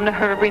going home to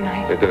her every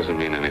night. It doesn't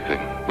mean anything.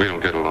 We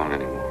don't get along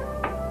anymore.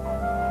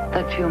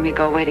 Let's you and me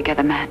go away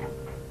together, Matt.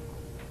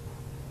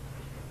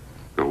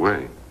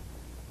 Away?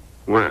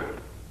 Where?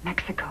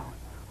 Mexico.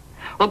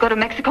 We'll go to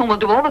Mexico and we'll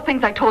do all the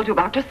things I told you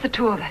about, just the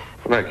two of us.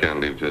 Well, I can't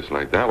leave just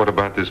like that. What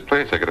about this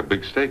place? I got a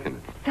big stake in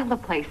it. Sell the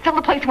place. Sell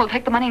the place and we'll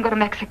take the money and go to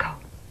Mexico.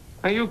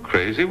 Are you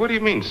crazy? What do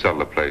you mean, sell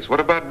the place? What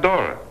about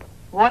Dora?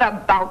 What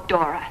about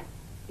Dora?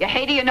 You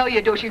hate her, you know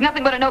you do. She's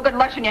nothing but a no-good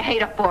lush and you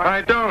hate her for it.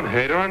 I don't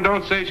hate her, and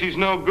don't say she's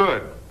no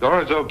good.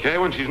 Dora's okay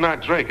when she's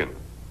not drinking.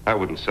 I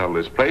wouldn't sell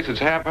this place. It's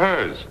half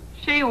hers.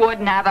 She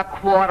wouldn't have a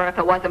quarter if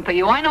it wasn't for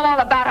you. I know all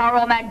about how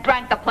old man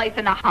drank the place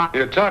in the hot.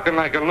 You're talking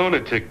like a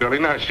lunatic, Billy.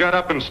 Now shut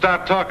up and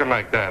stop talking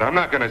like that. I'm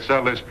not going to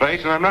sell this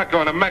place, and I'm not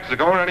going to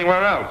Mexico or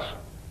anywhere else.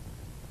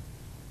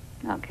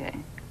 Okay.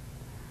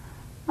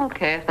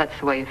 Okay, if that's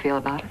the way you feel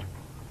about it.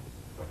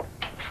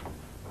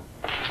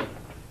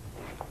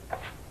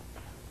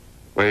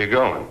 Where you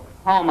going?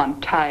 Home, I'm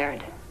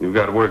tired. You've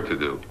got work to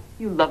do.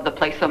 You love the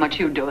place so much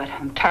you do it.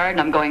 I'm tired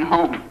and I'm going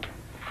home.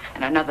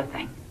 And another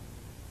thing.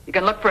 You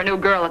can look for a new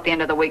girl at the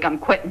end of the week. I'm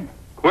quitting.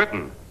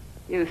 Quitting?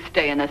 You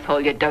stay in this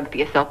hole you dug for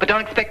yourself, but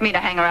don't expect me to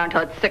hang around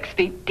till it's 6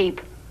 feet deep.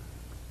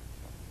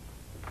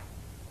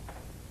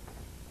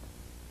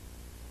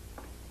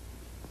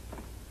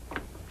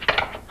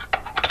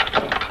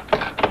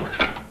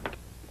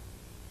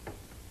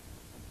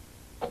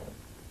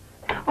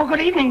 Oh,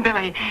 good evening,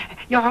 Billy.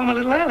 You're home a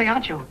little early,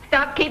 aren't you?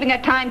 Stop keeping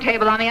a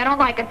timetable on me. I don't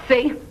like it,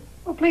 see?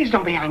 Oh, please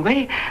don't be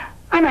angry.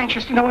 I'm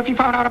anxious to know if you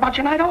found out about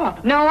your night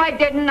off. No, I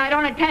didn't. I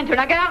don't intend to.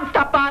 Now get out and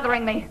stop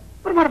bothering me.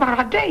 But what about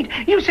our date?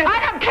 You said...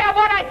 I don't care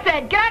what I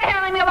said. Get out of here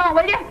and leave me alone,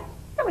 will you?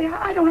 Billy,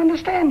 I don't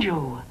understand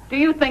you. Do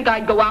you think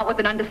I'd go out with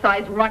an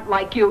undersized runt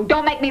like you?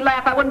 Don't make me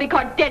laugh. I wouldn't be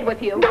caught dead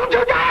with you. Don't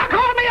you dare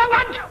call me a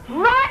runt!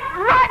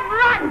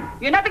 Run!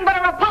 You're nothing but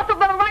a repulsive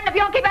little runt. If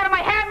you don't keep out of my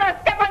hair, I'm going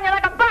to step on you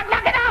like a bug.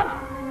 Knock it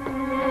out!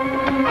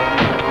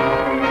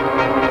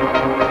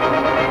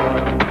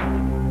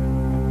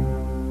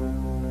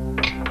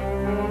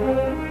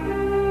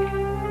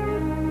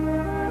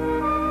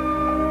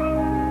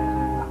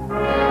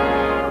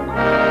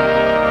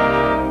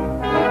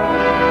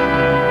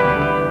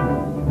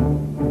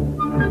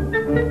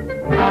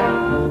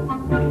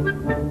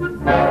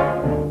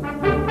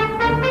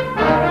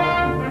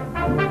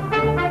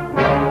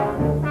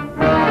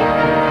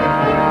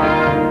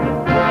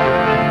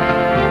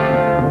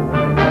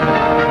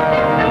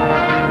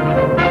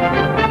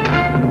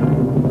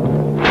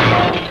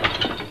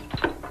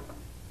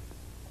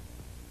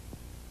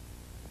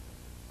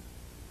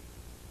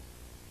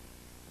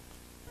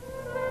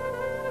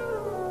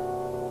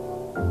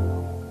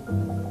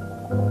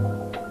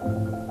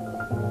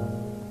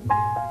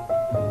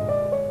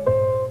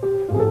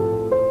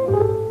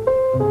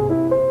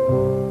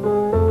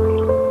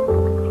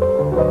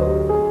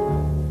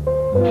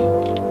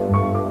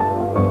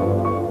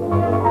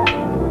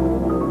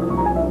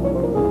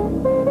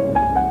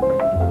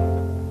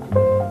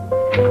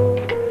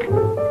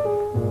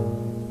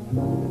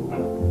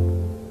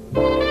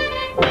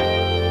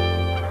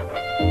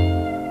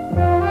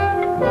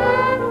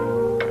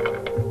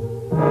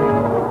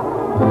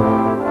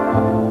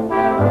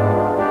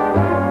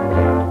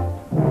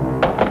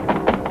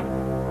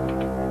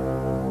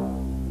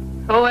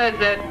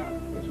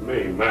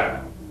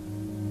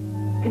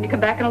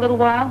 back in a little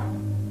while?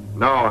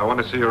 No, I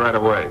want to see you right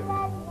away.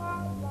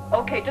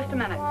 Okay, just a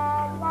minute.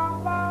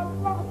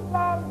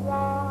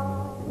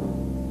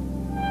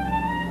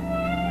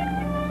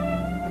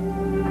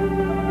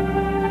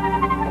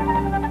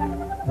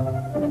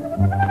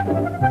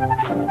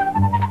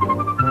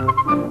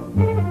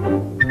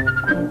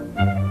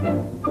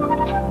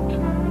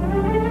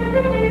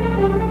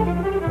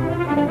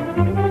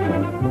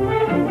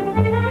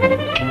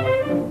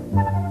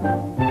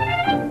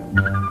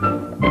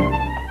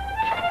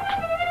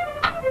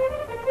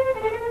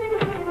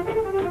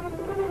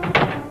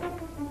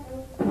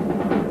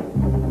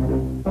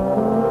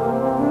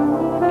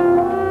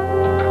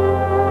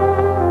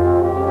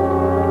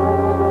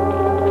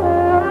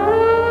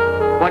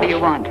 What do you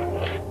want?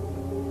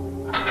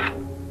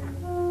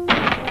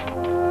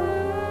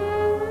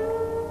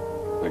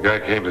 The guy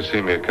came to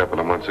see me a couple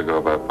of months ago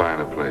about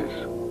buying a place.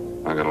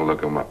 I'm gonna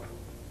look him up.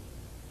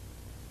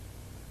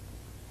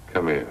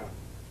 Come here.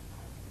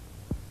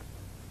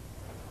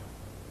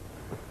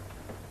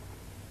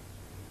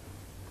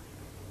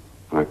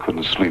 I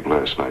couldn't sleep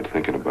last night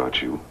thinking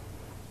about you.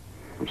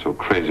 I'm so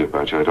crazy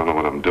about you, I don't know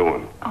what I'm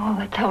doing. Oh,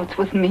 that's how it's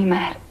with me,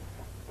 Matt.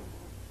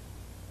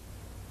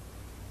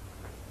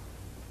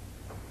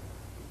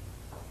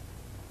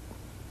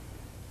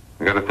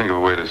 I gotta think of a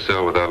way to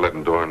sell without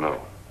letting Dora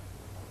know.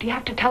 Do you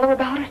have to tell her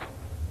about it?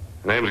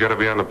 Name's gotta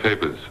be on the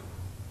papers.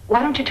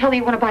 Why don't you tell her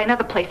you want to buy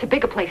another place, a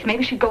bigger place?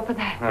 Maybe she'd go for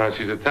that.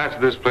 She's attached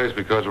to this place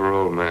because of her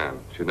old man.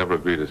 She'd never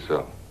agree to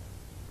sell.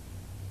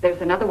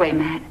 There's another way,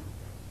 Matt.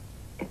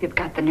 If you've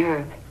got the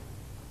nerve.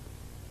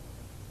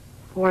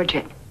 Forge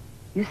it.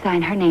 You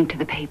sign her name to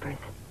the papers.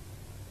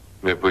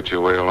 May put you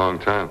away a long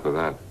time for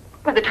that.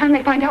 By the time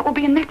they find out, we'll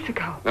be in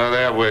Mexico. No,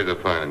 they have ways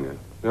of finding you.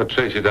 They'll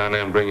trace you down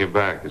there and bring you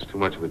back. There's too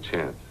much of a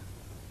chance.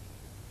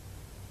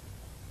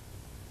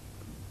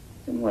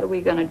 Then what are we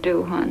gonna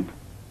do, hon?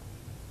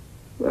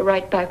 We're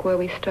right back where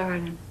we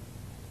started.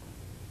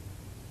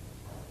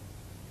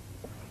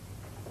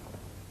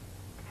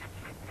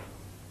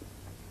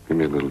 Give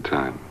me a little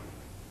time.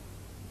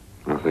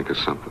 I'll think of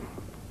something.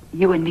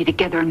 You and me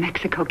together in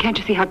Mexico. Can't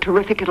you see how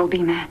terrific it'll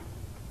be, Matt?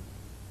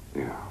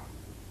 Yeah.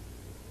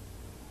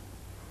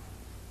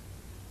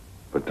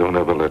 But don't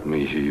ever let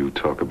me hear you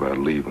talk about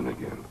leaving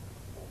again.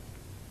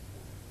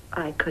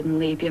 I couldn't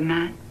leave you,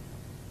 Matt.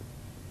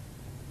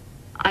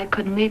 I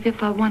couldn't leave you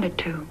if I wanted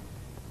to.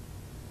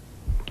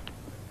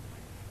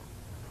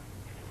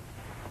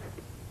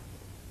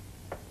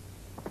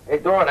 Hey,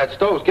 Dora, that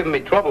stove's giving me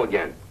trouble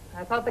again.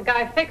 I thought the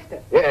guy fixed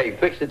it. Yeah, he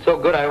fixed it so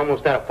good I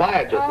almost had a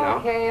fire just now.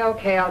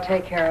 Okay, I'll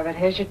take care of it.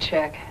 Here's your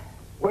check.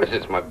 What is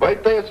this, my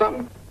birthday or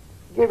something?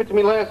 You gave it to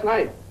me last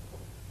night.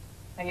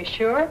 Are you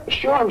sure?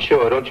 Sure, I'm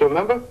sure. Don't you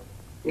remember?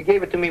 You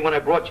gave it to me when I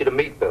brought you the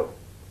meat bill.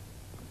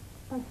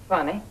 That's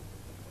funny.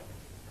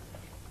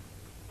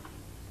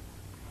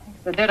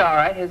 They did all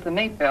right. Here's the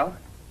meat bill.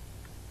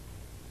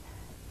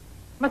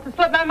 Must have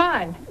slipped my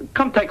mind.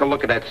 Come take a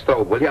look at that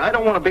stove, will you? I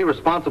don't want to be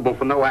responsible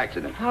for no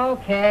accident.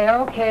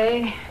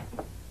 Okay.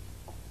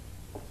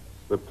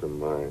 Slipped her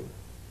mind.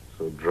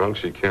 So drunk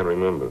she can't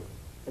remember.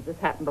 Has this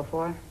happened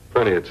before?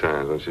 Plenty of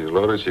times. When she's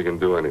loaded, she can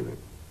do anything.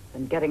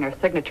 Then getting her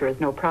signature is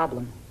no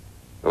problem.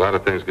 A lot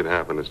of things could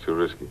happen. It's too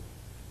risky.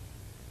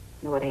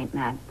 No, it ain't,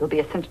 Matt. There'll be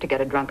a cinch to get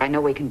her drunk. I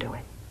know we can do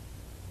it.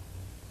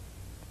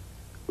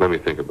 Let me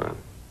think about it.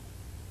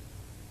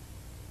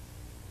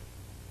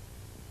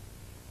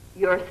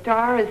 Your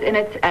star is in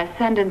its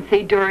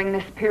ascendancy during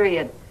this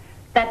period.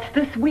 That's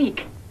this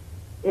week.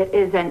 It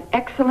is an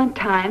excellent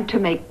time to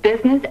make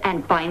business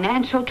and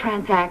financial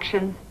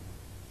transactions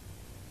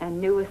and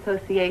new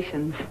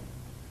associations.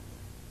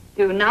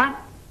 Do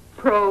not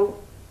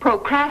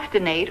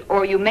procrastinate,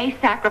 or you may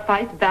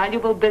sacrifice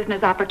valuable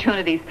business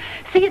opportunities.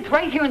 See, it's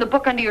right here in the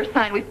book under your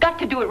sign. We've got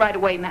to do it right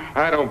away, Matt.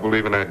 I don't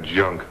believe in that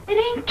junk.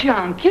 It ain't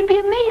junk. You'd be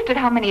amazed at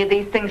how many of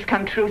these things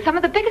come true. Some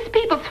of the biggest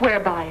people swear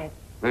by it.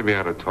 Maybe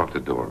I ought to talk to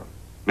Dora.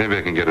 Maybe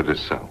I can get her to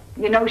sell.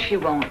 You know she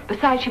won't.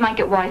 Besides, she might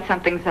get wise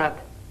something's up.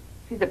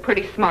 She's a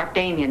pretty smart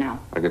dame, you know.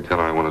 I could tell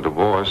her I want a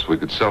divorce. We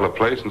could sell the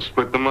place and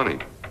split the money.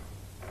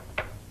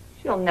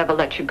 She'll never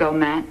let you go,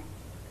 Matt.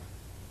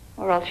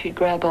 Or else she'd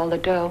grab all the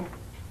dough.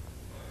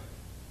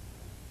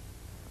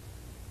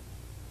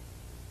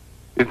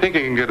 You think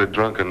you can get her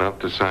drunk enough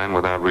to sign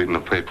without reading the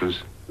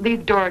papers?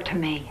 Leave Dora to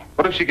me.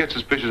 What if she gets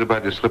suspicious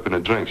about you slipping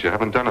a drink? You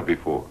haven't done it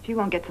before. She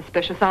won't get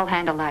suspicious. I'll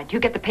handle that. You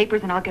get the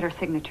papers and I'll get her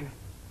signature.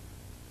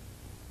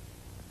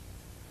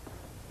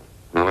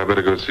 Well, I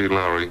better go see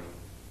Lowry.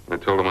 I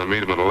told him I'd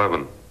meet him at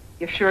 11.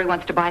 You're sure he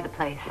wants to buy the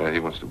place? Yeah, he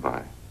wants to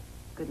buy.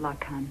 Good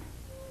luck, hon.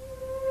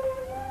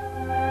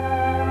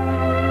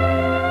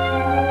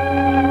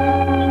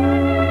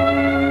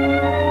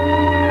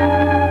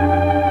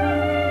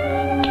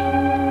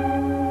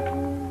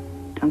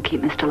 Don't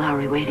keep Mr.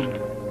 Lowry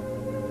waiting.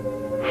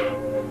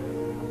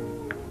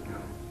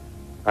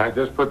 I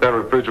just put that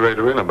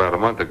refrigerator in about a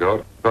month ago.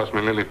 It cost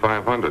me nearly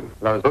 $500.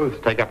 Those booths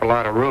take up a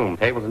lot of room.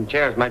 Tables and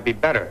chairs might be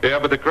better. Yeah,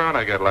 but the crowd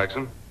I get likes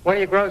them. What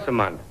do you gross a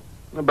month?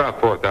 About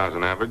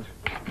 4,000 average.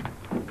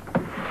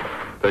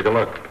 Take a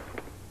look.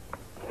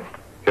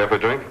 Care for a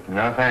drink?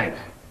 No, thanks.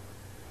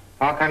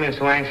 How come you're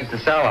so anxious to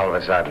sell all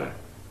of a sudden?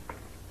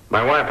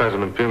 My wife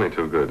hasn't been feeling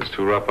too good. It's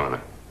too rough on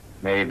her.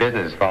 Maybe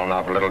business has fallen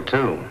off a little,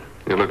 too.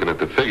 You're looking at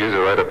the figures.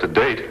 They're right up to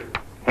date.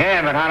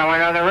 Yeah, but how do I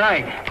know they're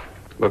right?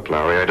 Look,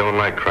 Larry, I don't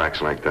like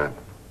cracks like that.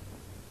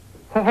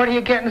 Well, what are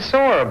you getting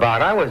sore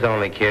about? I was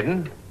only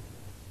kidding.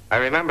 I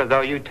remember,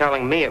 though, you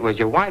telling me it was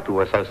your wife who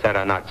was so set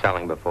on not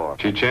selling before.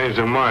 She changed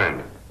her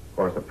mind. Of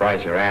course, the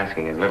price you're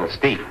asking is a little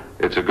steep.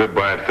 It's a good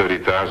buy at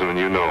 $30,000, and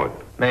you know it.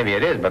 Maybe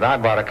it is, but I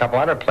bought a couple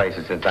other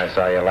places since I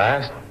saw you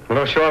last. A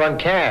little short on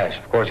cash.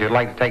 Of course, you'd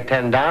like to take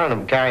 10 down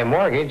and carry a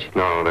mortgage.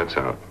 No, that's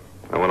out.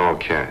 I want all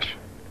cash.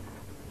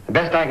 The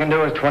best I can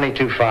do is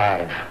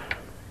 22.5.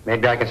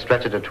 Maybe I can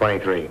stretch it to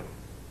 23.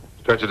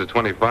 Stretch it to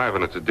 25,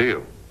 and it's a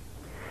deal.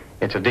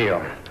 It's a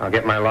deal. I'll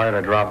get my lawyer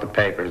to draw up the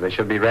papers. They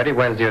should be ready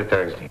Wednesday or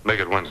Thursday. Make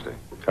it Wednesday.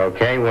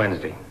 Okay,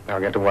 Wednesday. I'll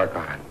get to work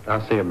on it.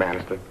 I'll see you,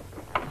 Bannister.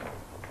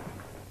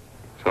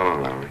 So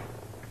long, Larry.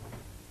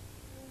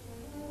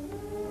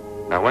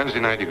 Now,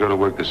 Wednesday night, you go to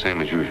work the same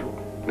as usual.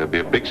 There'll be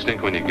a big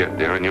stink when you get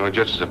there, and you're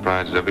just as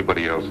surprised as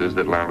everybody else is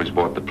that Larry's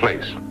bought the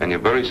place. And you're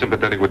very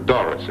sympathetic with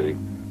Dora, see?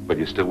 But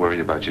you're still worried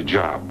about your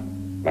job.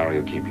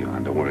 Larry will keep you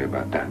on. Don't worry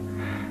about that.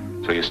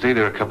 So you stay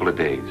there a couple of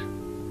days.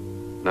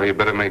 No, you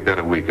better make that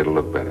a week. It'll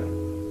look better.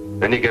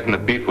 Then you get in a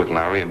beef with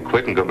Larry and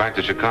quit and go back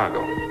to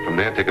Chicago. From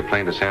there, take a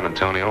plane to San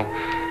Antonio,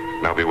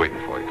 and I'll be waiting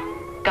for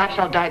you. Gosh,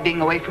 I'll die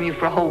being away from you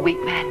for a whole week,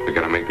 man. We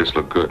gotta make this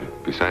look good.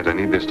 Besides, I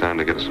need this time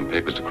to get us some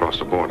papers to cross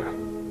the border.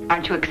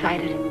 Aren't you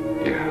excited?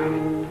 Yeah.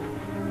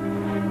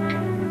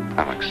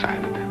 I'm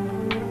excited.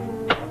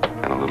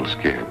 And a little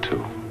scared,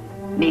 too.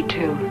 Me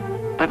too.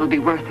 But it'll be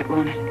worth it,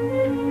 won't it?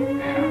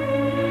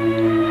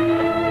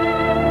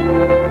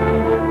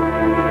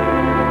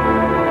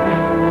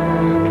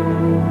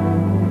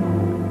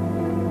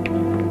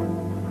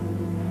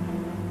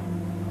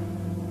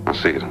 I'll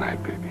see you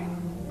tonight, baby.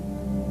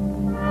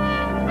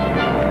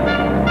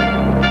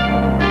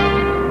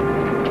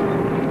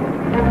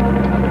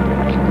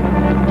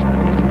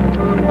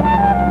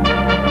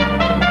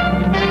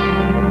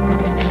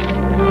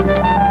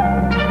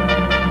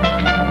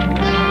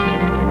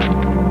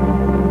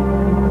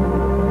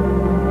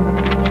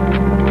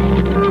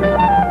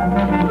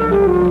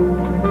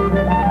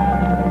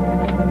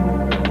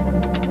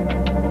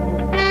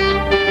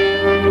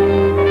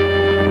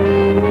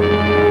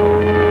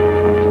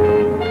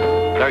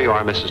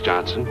 Mrs.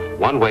 Johnson,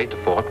 one way to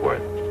Fort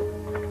Worth.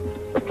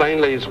 The plane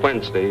leaves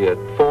Wednesday at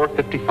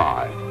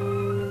 4:55.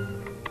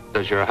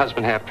 Does your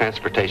husband have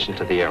transportation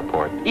to the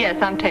airport? Yes,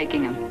 I'm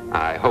taking him.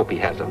 I hope he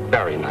has a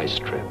very nice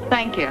trip.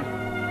 Thank you.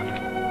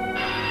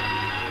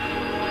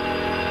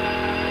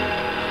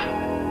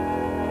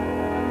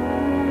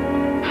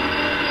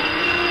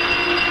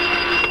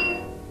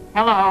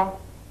 Hello.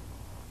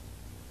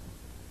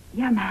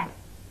 Yeah, Matt.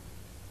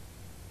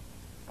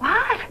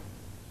 What?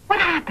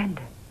 What happened?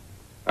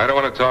 I don't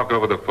want to talk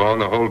over the phone.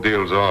 The whole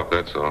deal's off,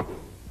 that's all.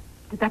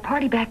 Did that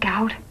party back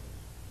out?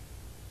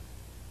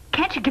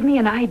 Can't you give me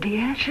an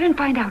idea? She didn't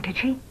find out, did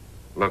she?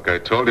 Look, I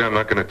told you I'm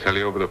not going to tell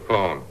you over the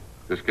phone.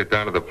 Just get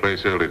down to the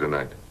place early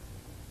tonight.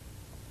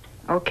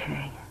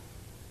 Okay.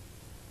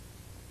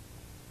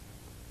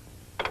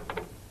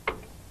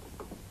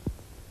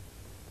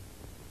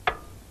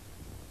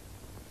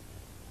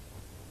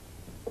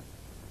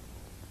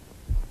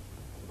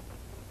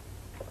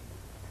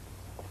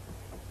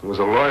 There was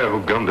a lawyer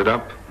who gummed it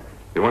up.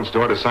 He wants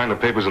Dora to sign the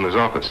papers in his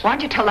office. Why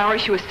don't you tell Larry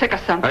she was sick or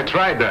something? I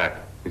tried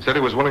that. He said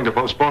he was willing to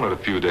postpone it a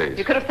few days.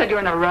 You could have said you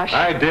were in a rush.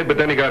 I did, but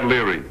then he got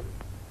leery.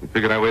 He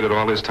figured I waited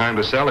all this time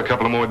to sell. A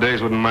couple of more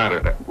days wouldn't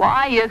matter.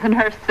 Why isn't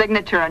her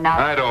signature enough?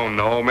 I don't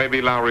know.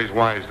 Maybe Lowry's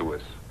wise to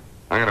us.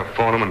 I'm going to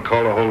phone him and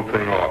call the whole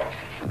thing off.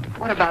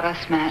 What about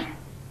us, Matt?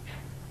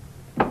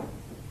 Well,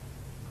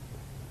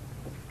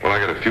 I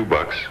got a few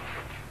bucks.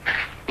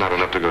 Not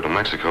enough to go to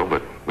Mexico,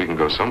 but we can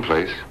go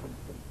someplace.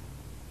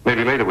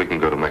 Maybe later we can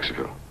go to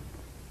Mexico.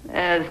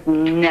 There's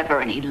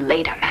never any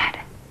later, Matt.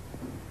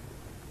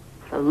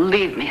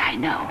 Believe me, I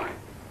know.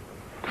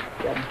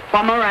 You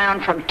bum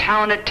around from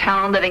town to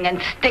town, living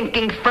in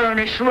stinking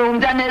furnished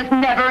rooms, and there's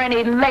never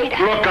any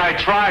later. Look, I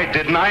tried,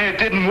 didn't I? It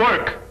didn't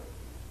work.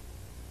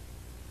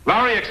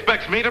 Lowry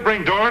expects me to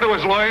bring Dora to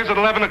his lawyers at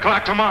 11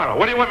 o'clock tomorrow.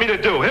 What do you want me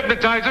to do,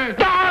 hypnotize her?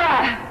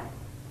 Dora!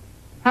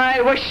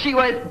 I wish she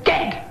was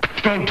dead.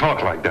 Don't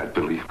talk like that,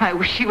 Billy. I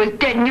wish she was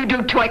dead, and you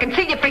do, too. I can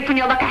see your face when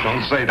you look at her.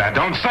 Don't say that.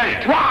 Don't say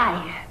it.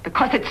 Why?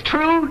 Because it's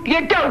true?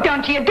 You do,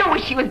 don't you? You do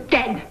wish she was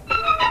dead.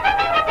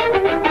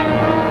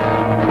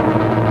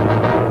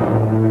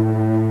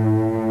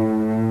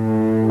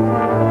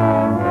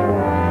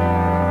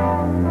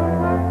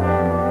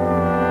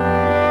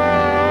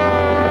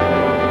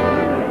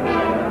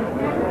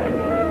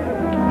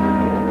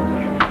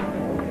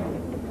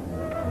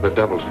 The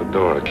doubles for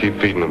Dora. Keep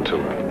feeding them to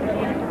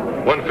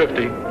her.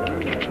 150.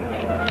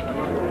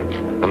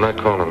 I'm not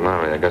calling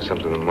Larry. I got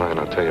something in mind.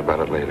 I'll tell you about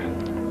it later.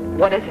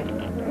 What is it?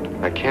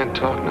 I can't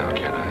talk now,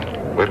 can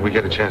I? Wait till we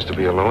get a chance to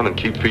be alone and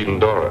keep feeding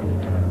Dora.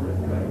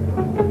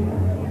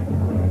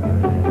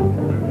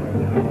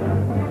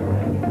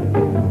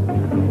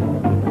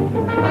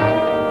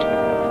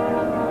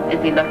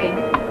 he looking?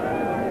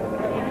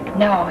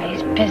 No,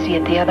 he's busy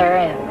at the other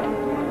end.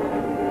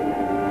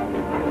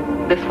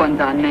 This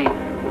one's on me.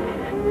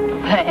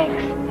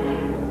 Thanks.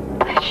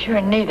 I sure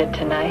need it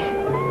tonight.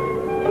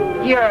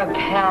 You're a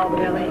pal,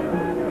 Billy.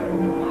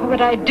 What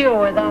would I do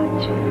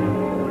without you?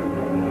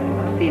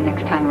 See you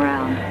next time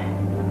around.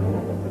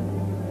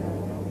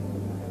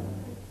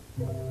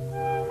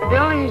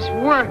 Billy's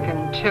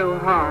working too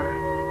hard.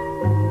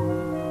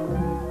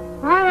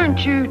 Why don't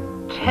you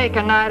take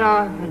a night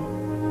off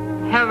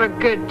and have a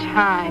good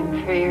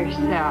time for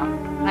yourself?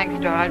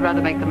 Thanks, Dora. I'd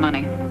rather make the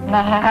money.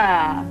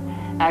 Nah,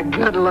 a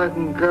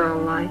good-looking girl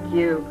like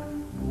you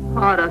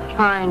ought to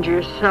find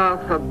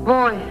yourself a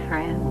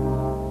boyfriend.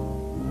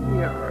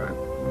 You're a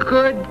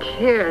good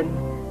kid.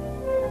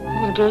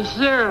 You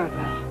deserve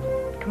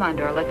it. Come on,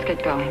 Dora, let's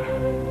get going.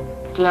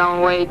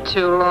 Don't wait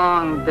too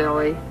long,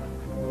 Billy.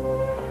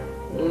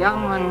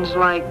 Young ones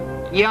like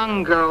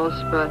young girls,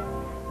 but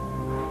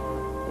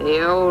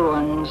the old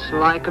ones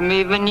like 'em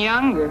even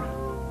younger.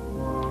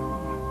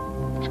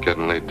 It's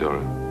getting late,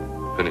 Dora.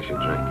 Finish your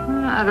drink.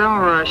 Don't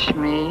rush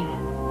me.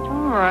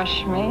 Don't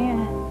rush me.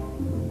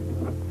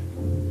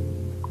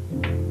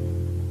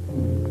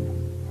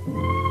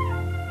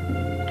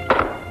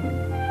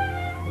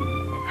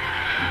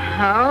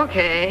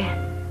 Okay,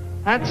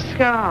 let's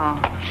go.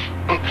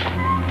 Give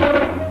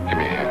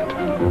me a hand.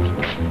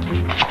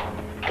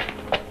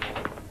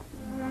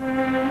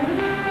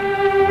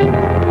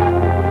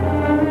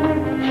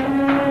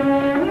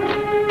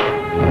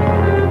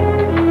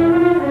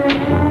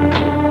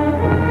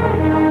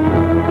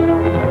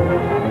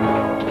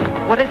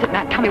 What is it,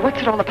 Matt? Tell me, what's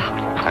it all about?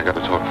 I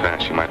gotta talk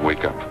fast. You might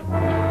wake up.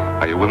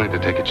 Are you willing to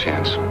take a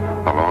chance?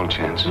 A long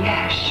chance?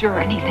 Yeah, sure,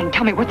 anything.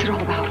 Tell me, what's it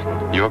all about?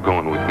 You're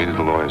going with me to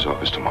the lawyer's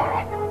office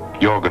tomorrow.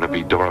 You're gonna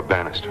be Dora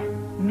Bannister.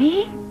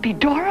 Me? Be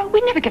Dora?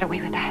 We'd never get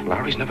away with that.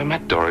 Larry's never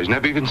met Dora. He's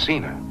never even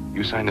seen her.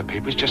 You signed the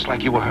papers just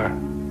like you were her.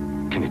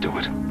 Can you do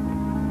it?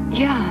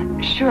 Yeah,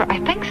 sure, I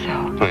think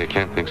so. No, you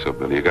can't think so,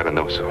 Billy. You gotta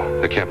know so.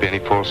 There can't be any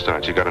false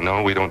starts. You gotta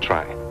know we don't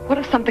try. What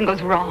if something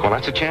goes wrong? Well,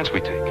 that's a chance we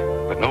take.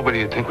 But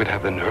nobody would think we'd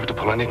have the nerve to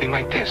pull anything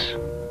like this.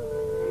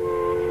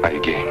 Are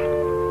you game?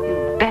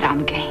 You bet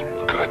I'm game.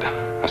 Good.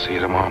 I'll see you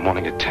tomorrow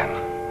morning at 10.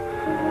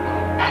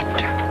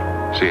 After.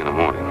 See you in the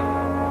morning.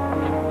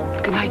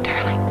 Good night,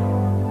 darling.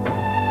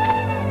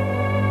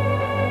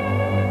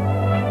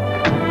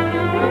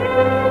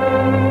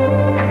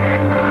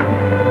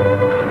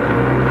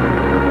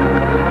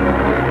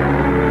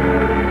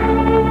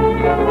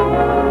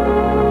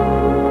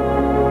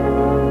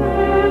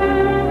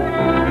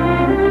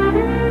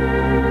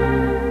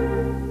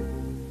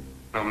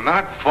 I'm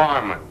not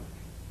Farman.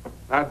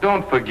 Now,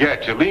 don't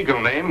forget, your legal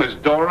name is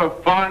Dora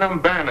Farnham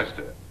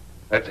Bannister.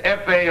 That's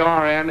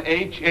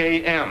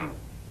Farnham.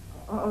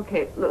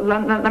 Okay,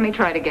 let me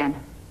try it again.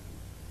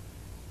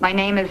 My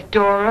name is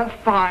Dora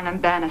Farnham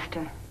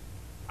Bannister.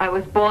 I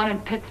was born in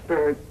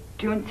Pittsburgh,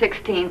 June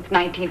 16th,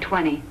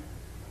 1920.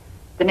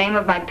 The name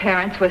of my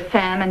parents was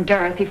Sam and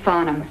Dorothy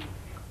Farnham.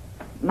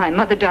 My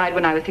mother died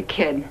when I was a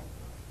kid.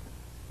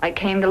 I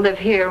came to live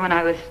here when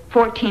I was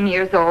 14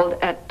 years old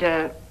at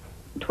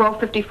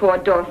 1254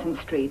 Dawson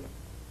Street.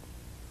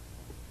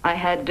 I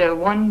had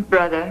one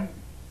brother.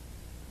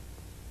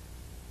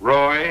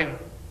 Roy?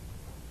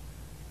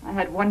 I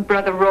had one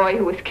brother, Roy,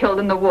 who was killed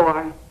in the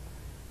war.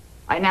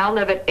 I now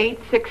live at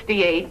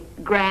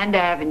 868 Grand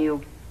Avenue.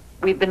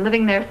 We've been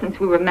living there since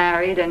we were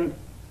married in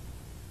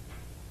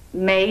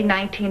May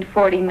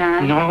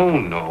 1949.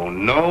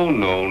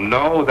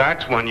 No.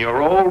 That's when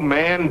your old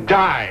man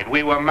died.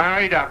 We were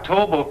married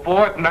October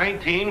 4th,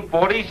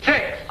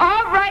 1946.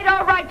 All right.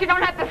 You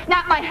don't have to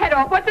snap my head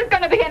off. What's this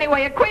going to be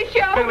anyway, a quiz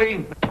show?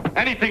 Billy,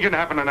 anything can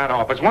happen in that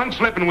office. One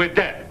slip and we're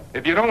dead.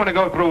 If you don't want to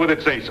go through with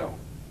it, say so.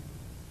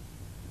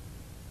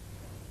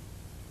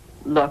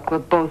 Look, we're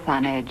both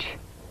on edge.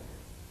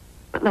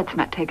 But let's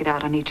not take it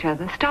out on each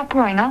other. Stop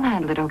worrying. I'll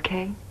handle it,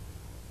 okay?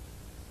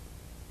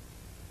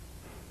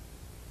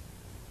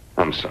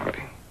 I'm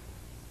sorry.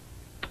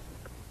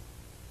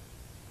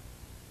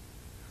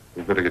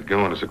 We better get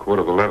going. It's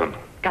 11:15.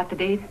 Got the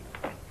deed?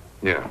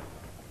 Yeah.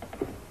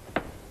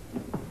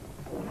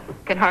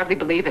 Can hardly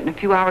believe it. In a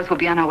few hours, we'll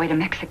be on our way to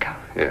Mexico.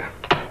 Yeah.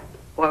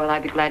 Boy, will I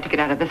be glad to get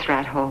out of this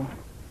rat hole.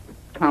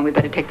 Come on, we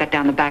better take that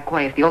down the back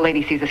way. If the old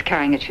lady sees us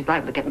carrying it, she's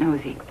liable to get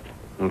nosy.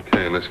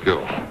 Okay, let's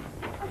go.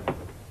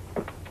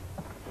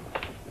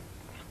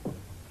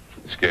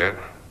 Scared?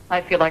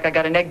 I feel like I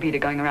got an egg beater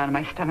going around in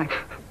my stomach.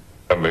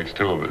 That makes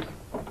two of us.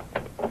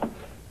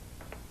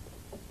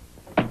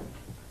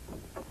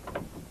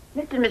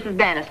 Mr. and Mrs.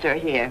 Bannister are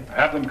here.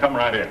 Have them come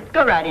right in.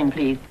 Go right in,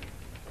 please.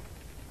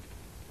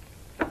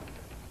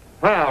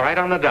 Well, right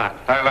on the dot.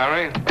 Hi,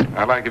 Larry.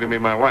 I'd like you to meet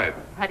my wife.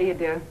 How do you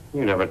do?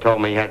 You never told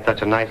me you had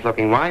such a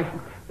nice-looking wife.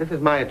 This is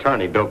my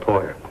attorney, Bill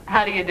Porter.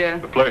 How do you do?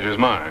 The pleasure's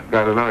mine.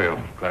 Glad to know you.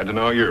 Glad to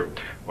know you.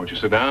 Won't you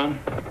sit down?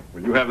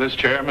 Will you have this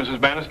chair,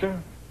 Mrs. Bannister?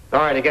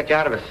 Sorry to get you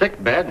out of a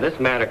sick bed. This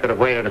matter could have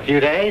waited a few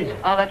days.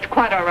 Oh, that's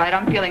quite all right.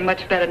 I'm feeling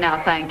much better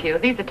now, thank you.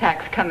 These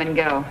attacks come and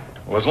go.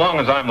 Well, as long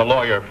as I'm the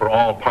lawyer for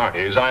all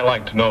parties, I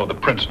like to know the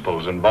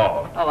principles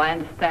involved. Oh, I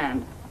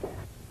understand.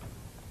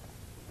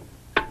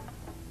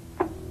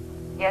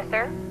 Yes,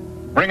 sir?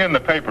 Bring in the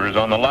papers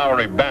on the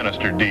Lowry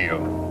Bannister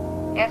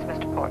deal. Yes,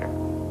 Mr. Porter.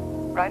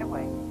 Right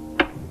away.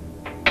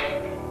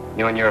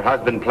 You and your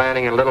husband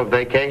planning a little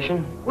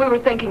vacation? We were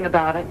thinking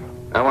about it.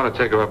 I want to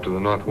take her up to the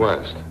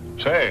Northwest.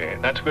 Say,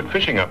 that's good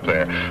fishing up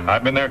there.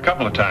 I've been there a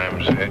couple of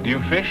times. Do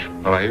you fish?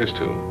 Well, I used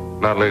to.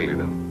 Not lately,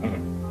 though.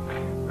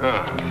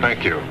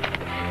 Thank you.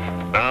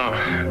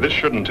 Now, this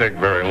shouldn't take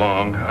very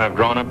long. I've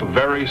drawn up a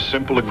very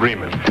simple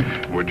agreement.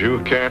 Would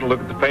you care to look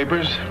at the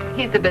papers?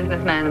 He's the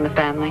businessman in the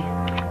family.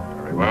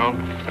 Very well.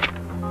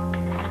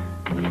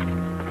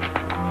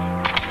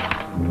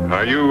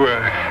 Are you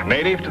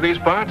native to these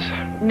parts?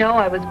 No,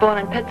 I was born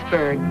in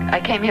Pittsburgh.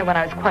 I came here when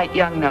I was quite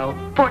young, though.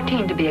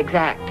 14 to be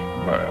exact.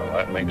 Well,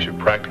 that makes you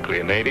practically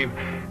a native.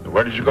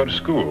 Where did you go to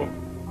school?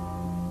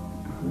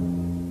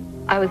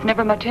 I was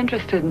never much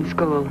interested in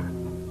school.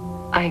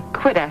 I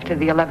quit after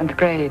the 11th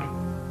grade.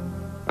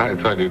 I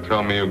thought you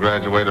told me you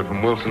graduated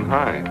from Wilson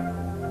High.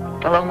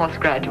 Well, almost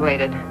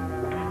graduated.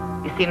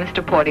 You see,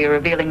 Mr. Porter, you're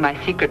revealing my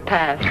secret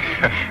past.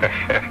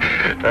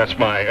 That's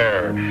my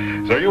error.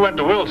 So you went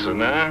to Wilson,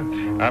 huh?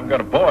 I've got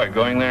a boy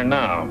going there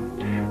now.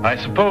 I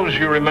suppose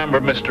you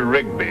remember Mr.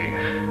 Rigby,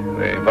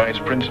 the vice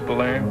principal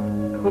there?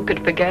 Who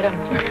could forget him?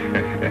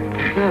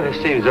 Well,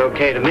 this seems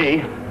okay to me.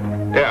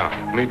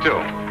 Yeah, me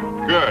too.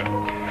 Good.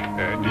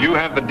 Do you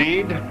have the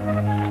deed?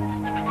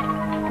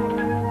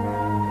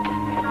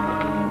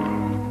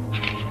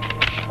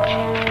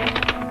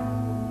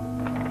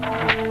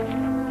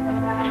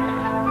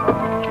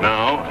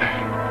 Now,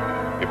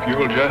 if you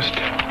will just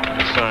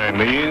sign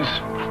these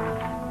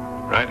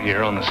right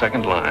here on the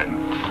second line.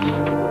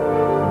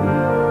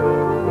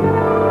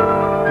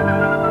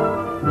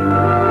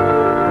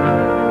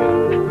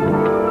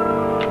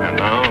 And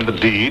now the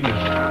deed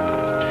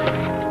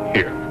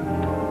here.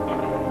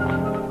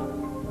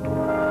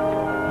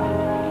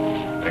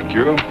 Thank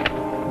you.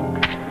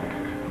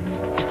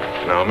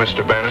 Now,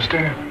 Mr.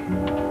 Bannister.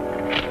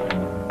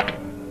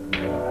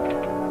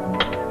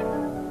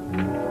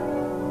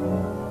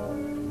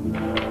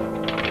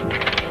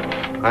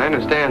 I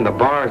understand the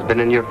bar's been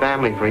in your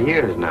family for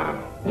years now.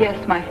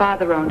 Yes, my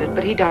father owned it,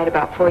 but he died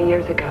about 4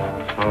 years ago.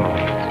 Oh,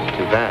 it's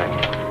too bad.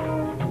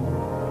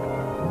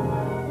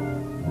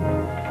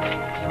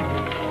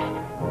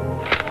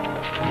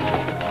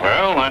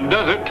 Well, that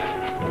does it.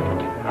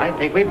 I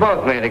think we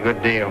both made a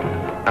good deal.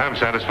 I'm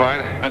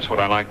satisfied. That's what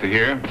I like to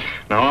hear.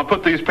 Now, I'll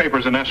put these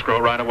papers in escrow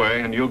right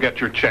away, and you'll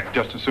get your check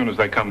just as soon as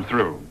they come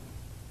through.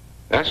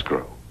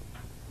 Escrow?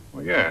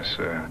 Well, yes,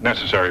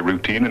 necessary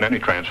routine in any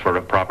transfer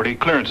of property,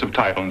 clearance of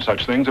title and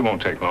such things. It won't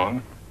take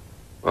long.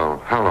 Well,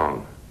 how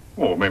long?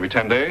 Oh, maybe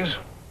 10 days.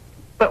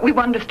 But we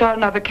wanted to start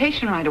on our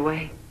vacation right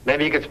away.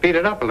 Maybe you could speed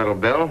it up a little,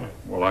 Bill.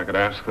 Well, I could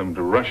ask them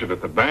to rush it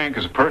at the bank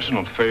as a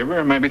personal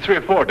favor. Maybe 3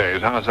 or 4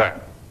 days. How's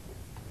that?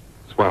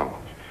 Swell.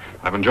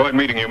 I've enjoyed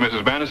meeting you,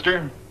 Mrs.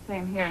 Bannister.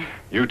 Same here.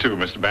 You too,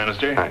 Mr.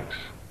 Bannister. Thanks.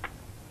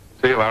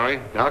 See you, Larry.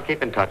 I'll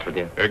keep in touch with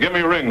you. Give me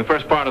a ring the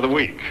first part of the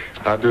week.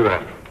 I'll do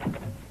that.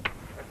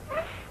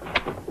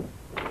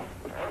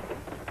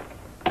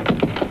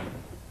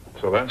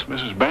 So that's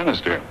Mrs.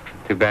 Bannister.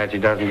 Too bad she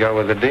doesn't go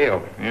with the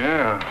deal.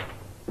 Yeah.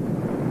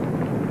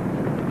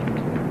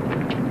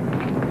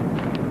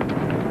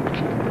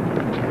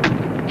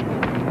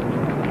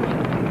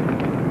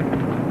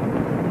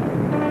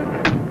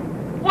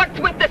 What's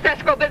with this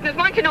escrow business?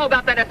 Why don't you know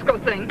about that escrow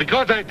thing?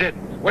 Because I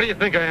didn't. What do you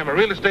think I am, a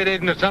real estate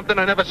agent or something?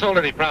 I never sold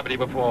any property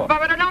before. If I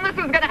would have known this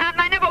was going to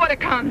happen, I never would have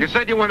come. You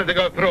said you wanted to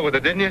go through with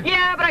it, didn't you?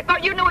 Yeah, but I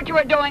thought you knew what you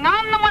were doing.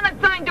 I'm the one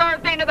that signed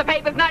Dorothy into the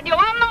papers, not you.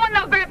 I'm the one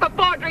that'll grant for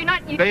forgery,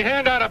 not you. They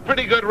hand out a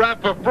pretty good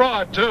rap for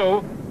fraud,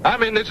 too.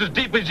 I'm in this as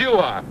deep as you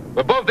are.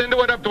 We're both into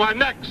it up to our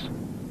necks.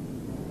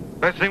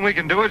 Best thing we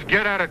can do is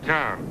get out of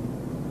town.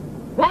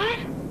 What?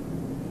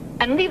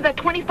 And leave that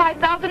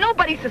 $25,000?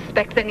 Nobody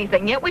suspects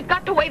anything yet. We've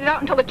got to wait it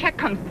out until the check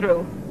comes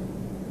through.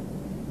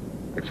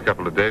 Next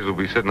couple of days, we'll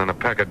be sitting on a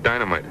pack of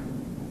dynamite.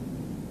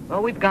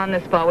 Well, we've gone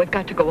this far. We've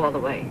got to go all the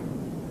way.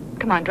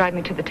 Come on, drive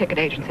me to the ticket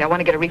agency. I want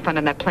to get a refund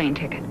on that plane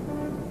ticket.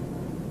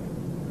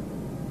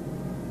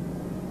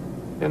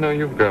 You know,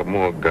 you've got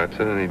more guts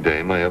than any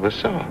dame I ever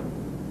saw.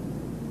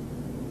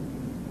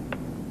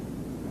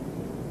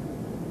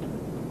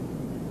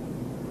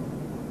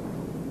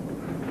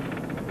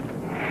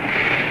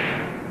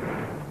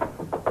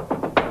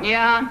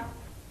 Yeah?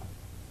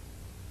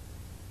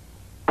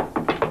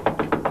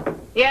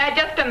 Yeah,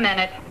 just a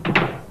minute.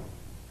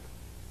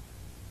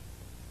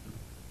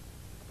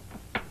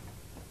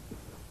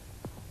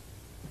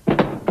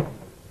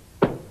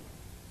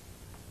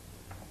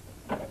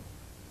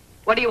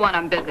 What do you want?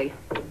 I'm busy.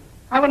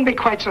 I wouldn't be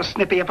quite so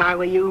snippy if I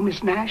were you,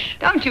 Miss Nash.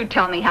 Don't you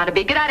tell me how to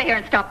be. Get out of here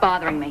and stop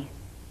bothering me.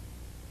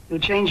 You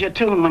change your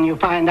tune when you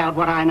find out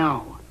what I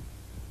know.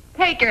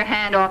 Take your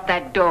hand off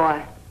that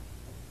door.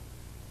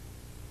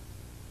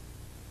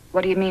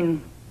 What do you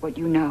mean, what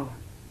you know?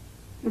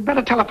 You'd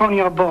better telephone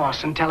your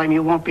boss and tell him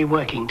you won't be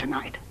working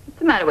tonight.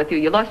 the matter with you?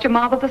 You lost your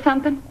marbles or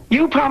something?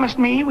 You promised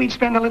me we'd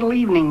spend a little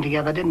evening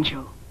together, didn't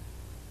you?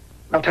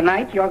 Well,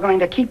 tonight you're going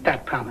to keep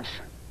that promise.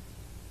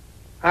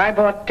 I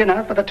bought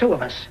dinner for the two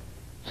of us,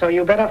 so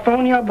you better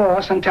phone your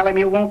boss and tell him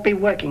you won't be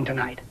working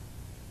tonight.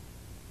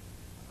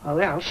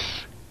 Or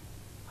else,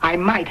 I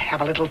might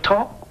have a little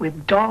talk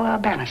with Dora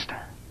Bannister.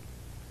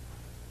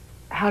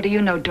 How do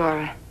you know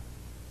Dora?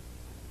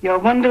 You're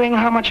wondering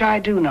how much I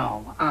do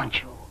know,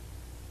 aren't you?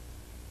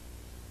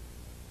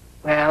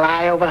 Well,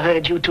 I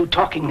overheard you two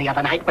talking the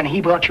other night when he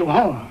brought you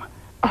home.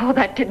 Oh,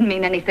 that didn't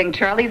mean anything,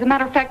 Charlie. As a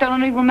matter of fact, I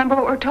don't even remember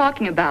what we were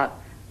talking about.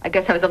 I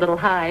guess I was a little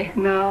high.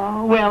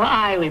 No, well,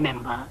 I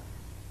remember.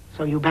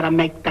 So you better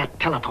make that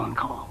telephone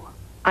call.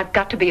 I've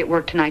got to be at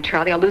work tonight,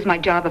 Charlie. I'll lose my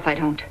job if I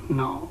don't.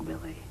 No,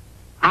 Billy.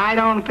 I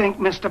don't think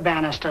Mr.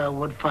 Bannister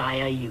would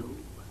fire you.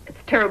 It's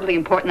terribly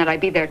important that I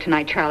be there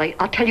tonight, Charlie.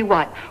 I'll tell you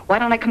what. Why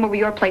don't I come over to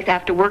your place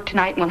after work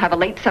tonight and we'll have a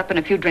late supper and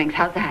a few drinks.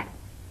 How's that?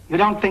 You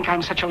don't think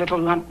I'm such a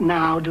little runt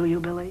now, do you,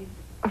 Billy?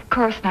 Of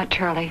course not,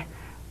 Charlie.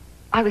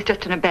 I was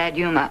just in a bad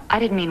humor. I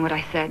didn't mean what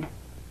I said.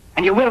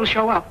 And you will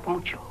show up,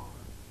 won't you?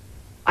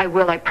 I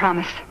will, I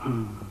promise.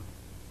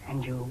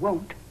 And you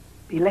won't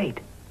be late.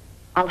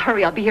 I'll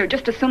hurry. I'll be here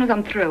just as soon as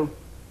I'm through.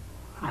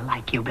 I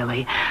like you,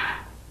 Billy.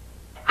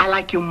 I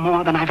like you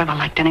more than I've ever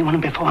liked anyone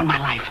before in my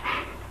life.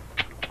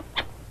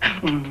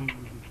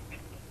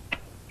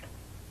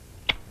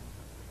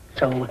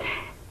 So,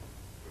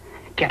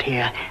 get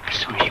here as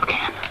soon as you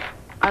can.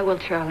 I will,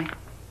 Charlie.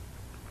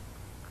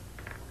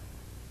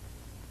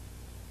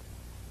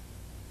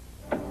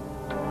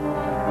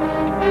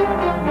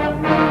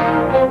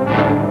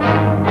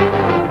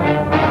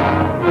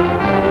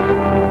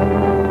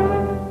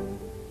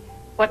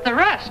 What's the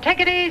rush? Take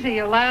it easy.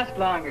 You'll last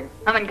longer.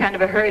 I'm in kind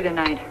of a hurry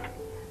tonight.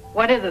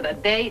 What is it, a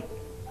date?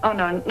 Oh,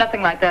 no,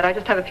 nothing like that. I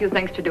just have a few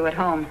things to do at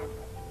home.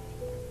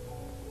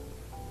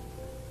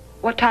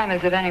 What time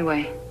is it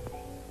anyway?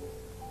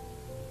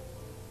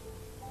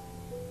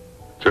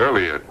 It's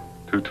early yet.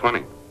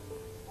 2:20.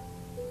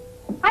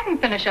 I can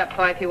finish up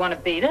for you if you want to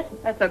beat it.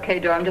 That's okay,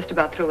 Dora. I'm just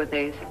about through with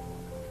these.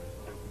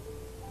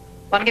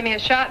 Want to give me a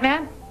shot,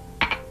 man?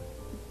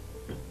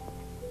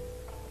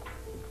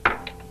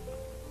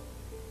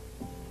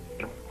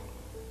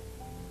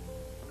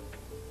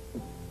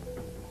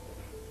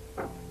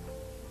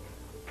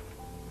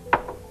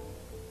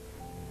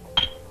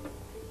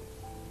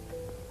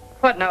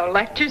 What, no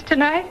lectures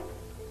tonight?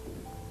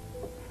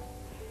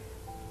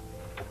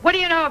 What do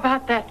you know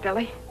about that,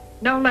 Billy?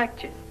 No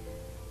lectures.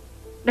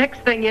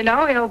 Next thing you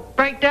know, he'll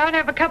break down and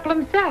have a couple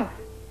himself.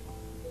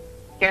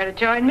 Care to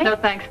join me? No,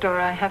 thanks,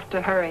 Dora. I have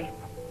to hurry.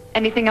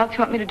 Anything else you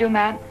want me to do,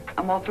 Matt?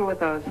 I'm all through with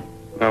those.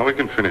 No, we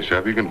can finish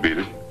up. You can beat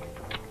it.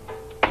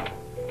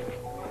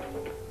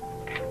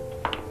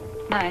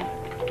 Night.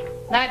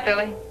 Night,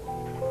 Billy.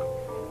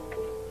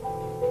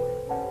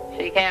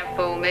 She can't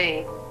fool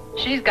me.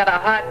 She's got a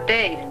hot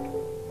date.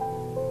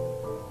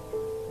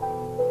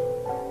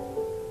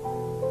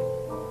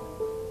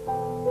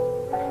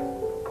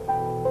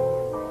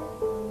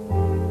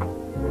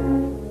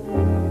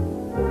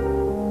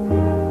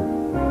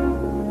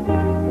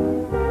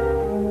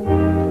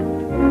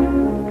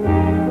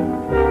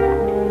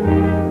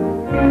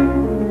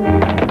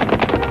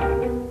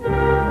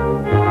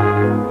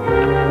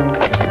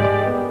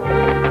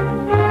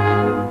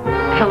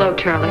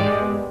 Charlie.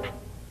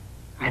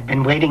 I've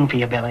been waiting for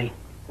you, Billy.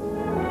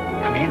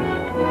 Come in.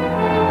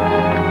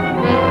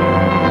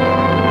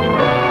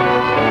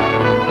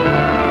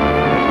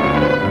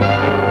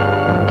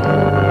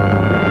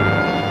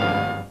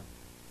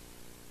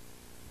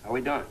 How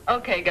we doing?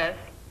 Okay, Gus.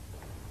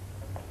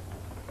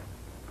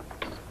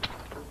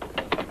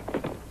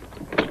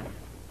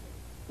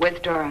 Where's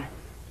Dora?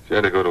 She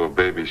had to go to a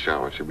baby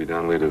shower. She'll be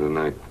down later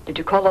tonight. Did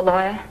you call the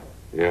lawyer?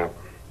 Yeah.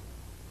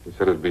 He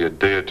said it'd be a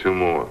day or two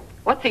more.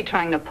 What's he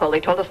trying to pull? He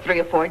told us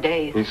 3 or 4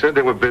 days. He said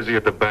they were busy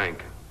at the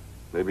bank.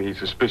 Maybe he's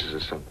suspicious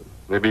of something.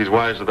 Maybe he's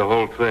wise to the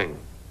whole thing.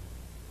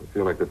 I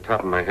feel like the top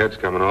of my head's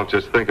coming off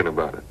just thinking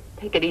about it.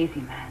 Take it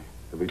easy, man.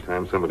 Every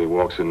time somebody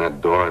walks in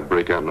that door, I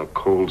break out in a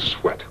cold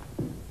sweat.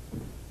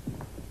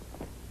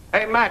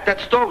 Hey, Matt,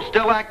 that stove's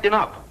still acting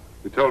up.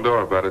 You told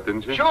Dora about it,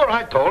 didn't you? Sure,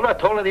 I told her. I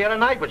told her the other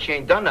night, but she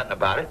ain't done nothing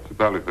about it. She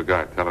probably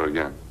forgot. Tell her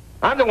again.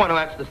 I'm the one who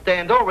has to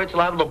stand over it. It's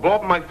liable to blow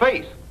up in my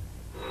face.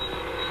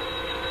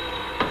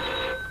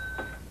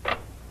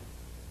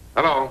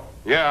 Hello?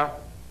 Yeah?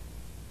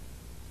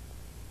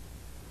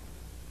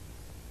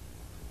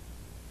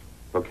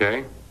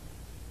 Okay.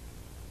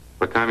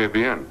 What time you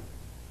be in?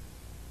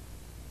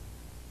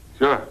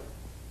 Sure.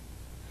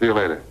 See you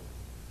later.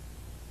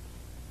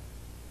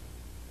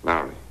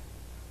 Lowry.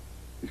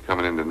 He's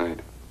coming in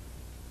tonight.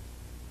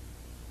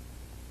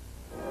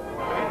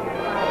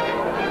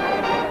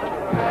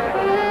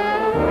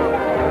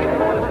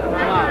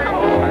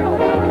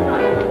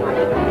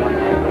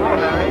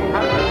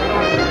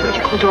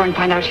 Call Dora and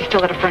find out if she's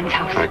still at a friend's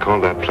house. I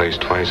called that place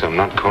twice. I'm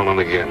not calling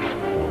again.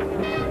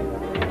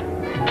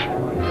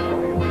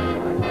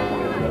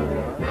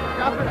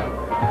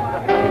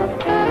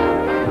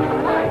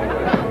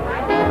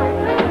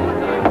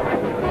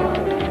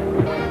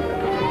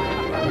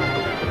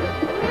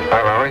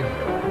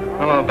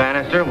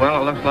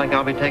 looks like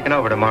I'll be taking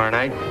over tomorrow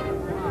night.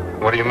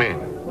 What do you mean?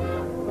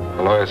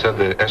 The lawyer said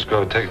the escrow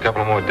would take a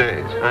couple of more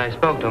days. I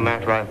spoke to him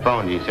after I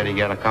phoned you. He said he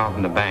got a call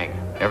from the bank.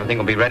 Everything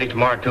will be ready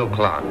tomorrow at 2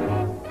 o'clock.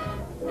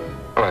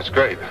 Oh, that's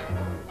great.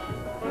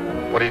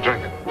 What are you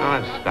drinking?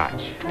 I'll have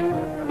scotch.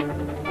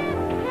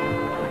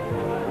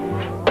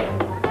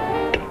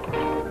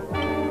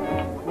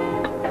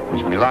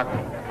 Wish me luck.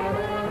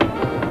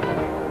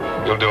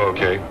 You'll do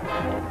okay.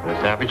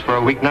 That's average for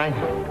a weeknight?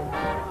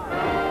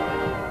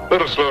 A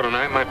little slow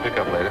tonight. Might pick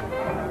up later.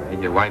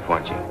 And your wife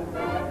wants you.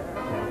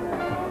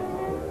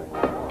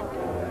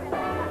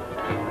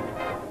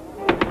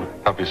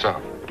 Help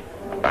yourself.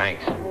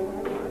 Thanks.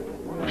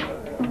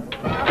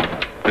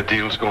 The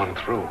deal's going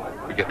through.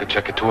 We get the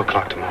check at 2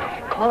 o'clock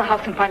tomorrow. Call the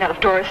house and find out if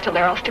Dora's still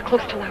there. I'll stick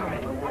close to Lowry.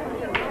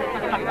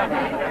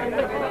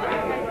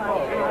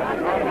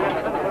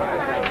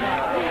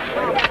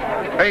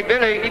 Hey,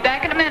 Billy. Be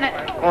back in a minute.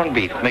 Corned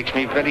beef makes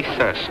me very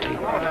thirsty.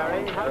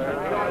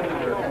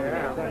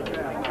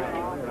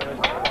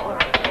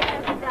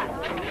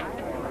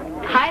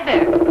 Hi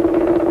there.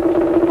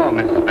 Oh,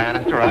 Mrs.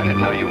 Bannister, I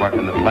didn't know you worked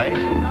in the place.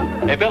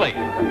 Hey, Billy.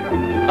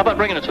 How about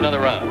bringing us another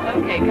round?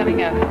 Okay,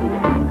 coming up.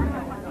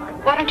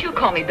 Why don't you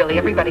call me Billy?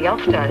 Everybody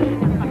else does.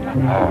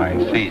 Oh, I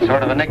see.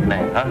 Sort of a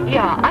nickname, huh?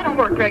 Yeah, I don't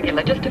work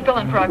regular, just to fill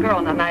in for our girl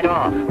on the night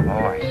off. Oh,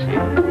 I see.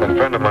 A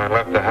friend of mine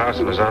left the house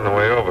and is on the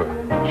way over.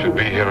 Should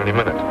be here any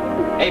minute.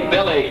 Hey,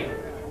 Billy.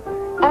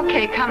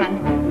 Okay,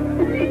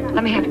 coming.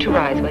 Let me have 2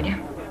 ryes, will you?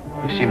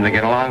 You seem to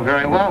get along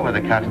very well with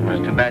the customers.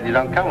 Too bad you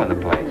don't come with the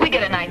place. We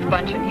get a nice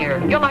bunch in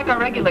here. You'll like our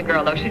regular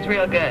girl, though. She's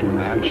real good.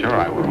 I'm sure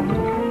I will.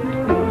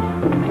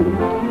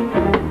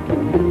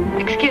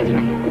 Excuse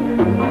me.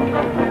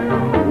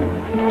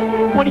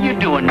 What are you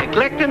doing,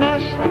 neglecting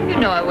us? You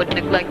know I wouldn't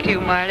neglect you,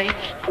 Marley.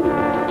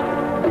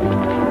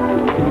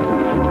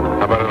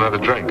 How about another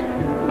drink?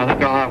 I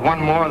think I'll have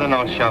one more, then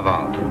I'll shove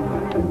out.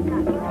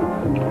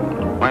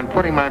 When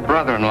putting my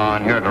brother-in-law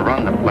in here to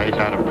run the place,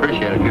 I'd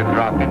appreciate if you'd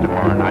drop in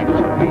tomorrow night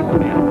so please,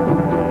 man.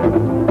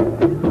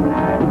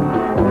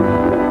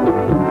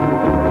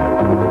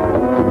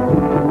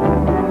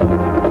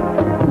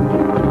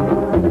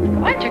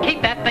 Why don't you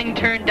keep that thing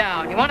turned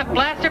down? You want to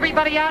blast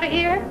everybody out of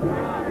here?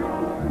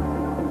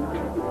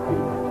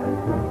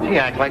 She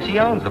acts like she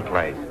owns the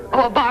place.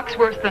 Oh, a box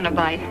worse than a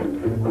bite.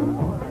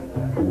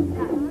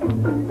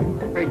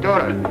 Hey,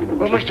 daughter,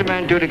 what must a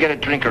man do to get a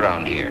drink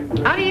around here?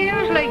 How do you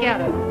usually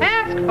get it?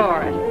 Ask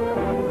for it.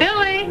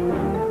 Billy!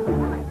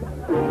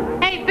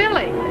 Hey,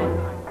 Billy!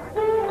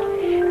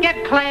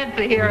 Get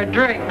Clancy here a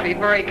drink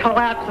before he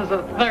collapses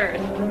of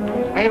thirst.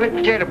 I have a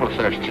terrible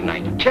thirst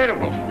tonight.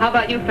 Terrible. How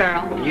about you,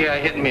 Farrell? Yeah,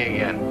 hit me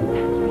again.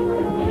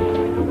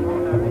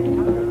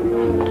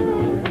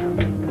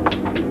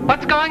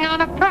 What's going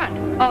on up front?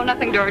 Oh,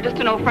 nothing, Dora. Just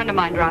an old friend of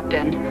mine dropped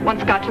in. 1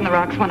 scotch on the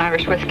rocks, 1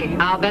 Irish whiskey.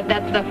 I'll bet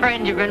that's the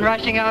friend you've been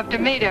rushing off to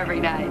meet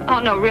every night. Oh,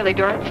 no, really,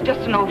 Dora. It's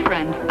just an old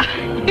friend.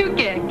 You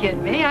can't kid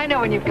me. I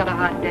know when you've got a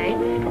hot date.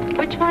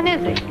 Which one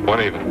is he?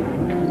 One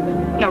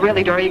even. No,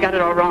 really, Dora, you got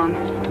it all wrong.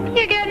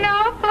 You're getting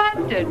all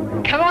flustered.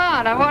 Come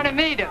on, I want to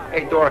meet him.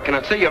 Hey, Dora, can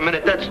I see you a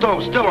minute? That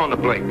stove's still on the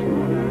blink.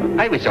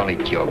 I was only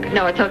joking.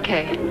 No, it's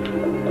okay.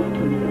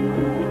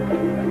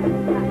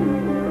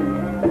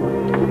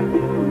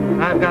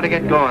 I've got to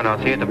get going. I'll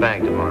see you at the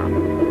bank tomorrow.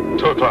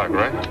 2 o'clock,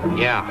 right?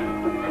 Yeah.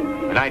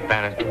 Good night,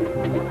 Bannister.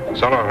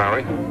 So long,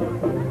 Larry.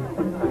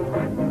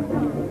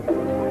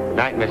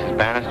 Night, Mrs.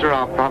 Bannister.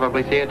 I'll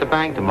probably see you at the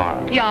bank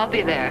tomorrow. Yeah, I'll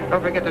be there.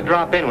 Don't forget to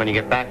drop in when you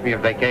get back from your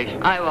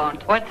vacation. I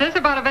won't. What's this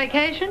about a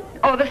vacation?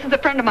 Oh, this is a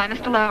friend of mine,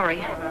 Mr. Lowry.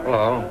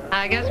 Hello.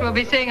 I guess we'll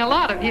be seeing a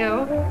lot of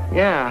you.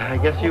 Yeah, I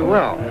guess you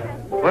will.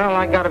 Well,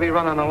 I got to be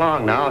running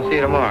along now. I'll see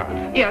you tomorrow.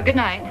 Yeah, good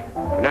night.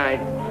 Good night.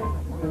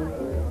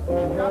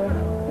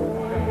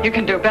 You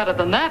can do better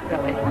than that,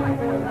 Billy.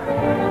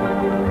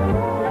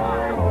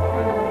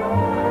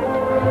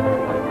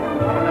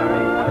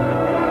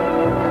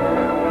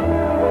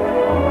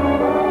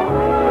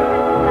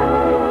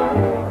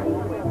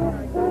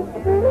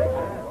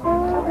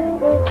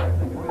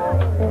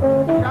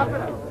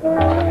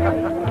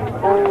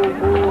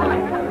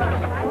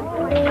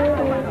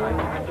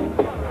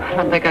 I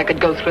don't think I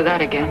could go through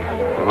that again.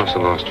 I must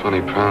have lost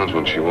 20 pounds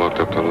when she walked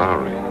up to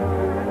Lowry.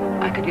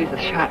 I could use a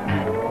shot,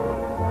 Matt.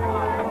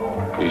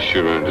 You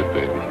sure earned it,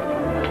 baby.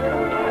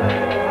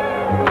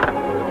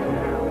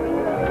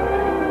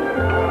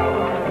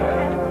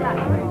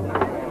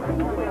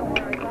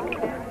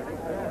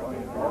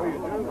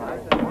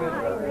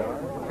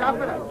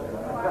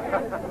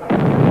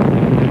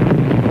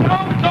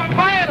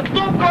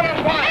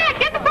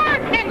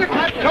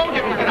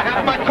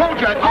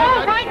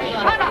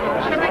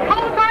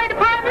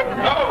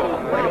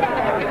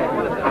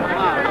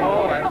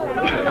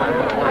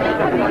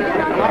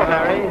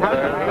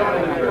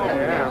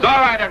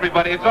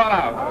 It's all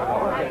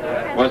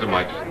out. Wasn't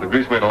much. The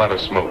grease made a lot of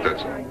smoke,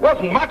 that's all.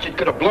 Wasn't much. It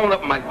could have blown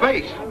up in my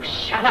face.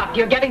 Shut up.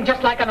 You're getting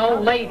just like an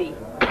old lady.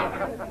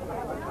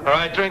 All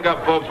right, drink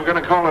up, folks. We're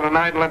going to call it a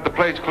night and let the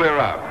place clear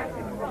out.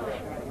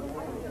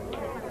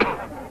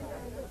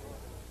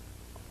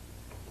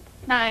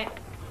 Night.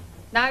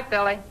 Night,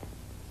 Billy.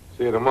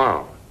 See you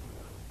tomorrow.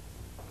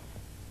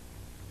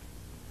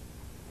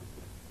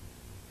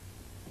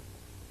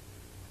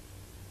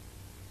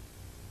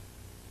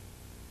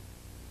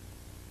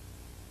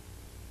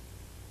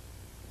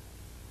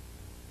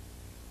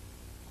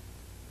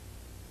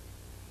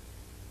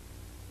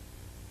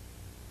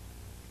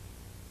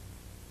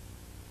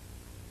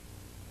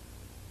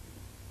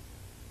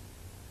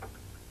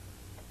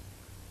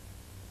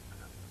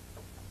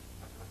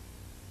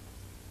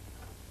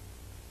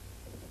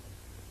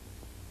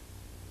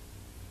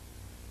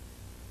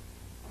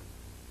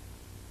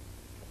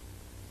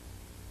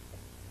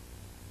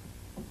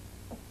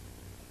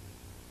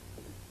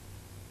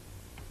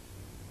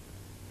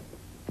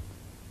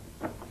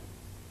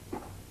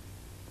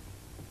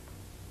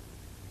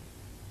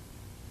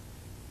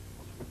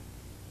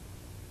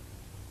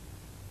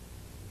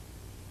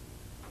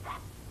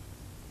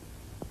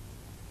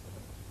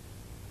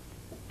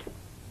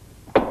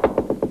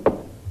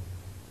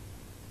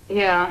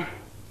 Yeah.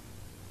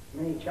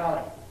 Me,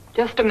 Charlie.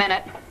 Just a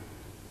minute.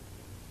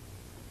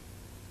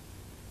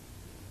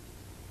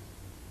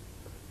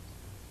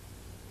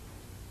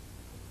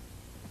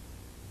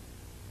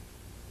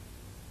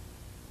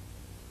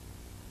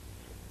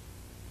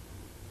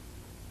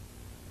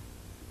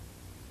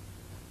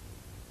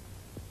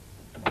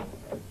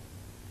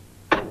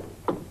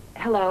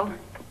 Hello.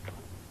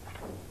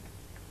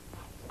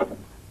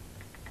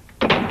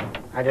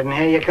 I didn't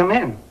hear you come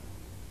in.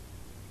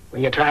 Were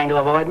you trying to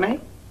avoid me?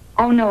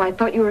 Oh, no, I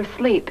thought you were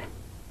asleep.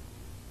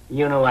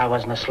 You knew I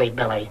wasn't asleep,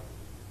 Billy.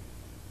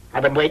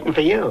 I've been waiting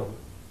for you.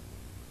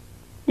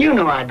 You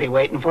knew I'd be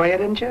waiting for you,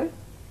 didn't you?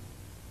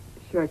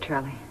 Sure,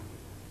 Charlie.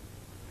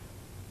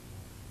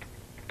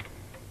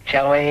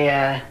 Shall we,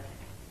 have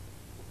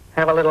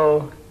a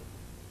little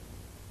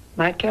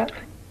nightcap?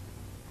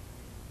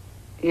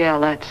 Yeah,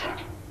 let's.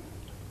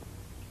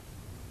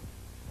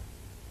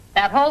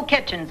 That whole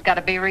kitchen's got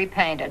to be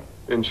repainted.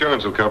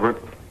 Insurance will cover it.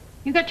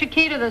 You got your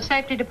key to the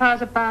safety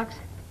deposit box?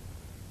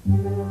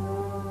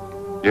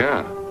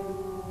 Yeah.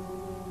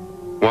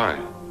 Why?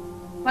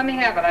 Let me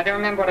have it. I don't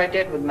remember what I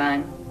did with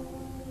mine.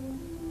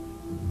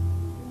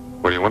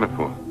 What do you want it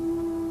for?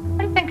 What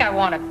do you think I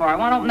want it for? I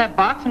want to open that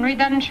box and read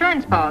that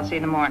insurance policy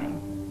in the morning.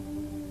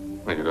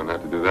 Well, you don't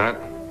have to do that.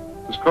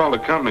 Just call the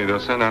company. They'll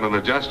send out an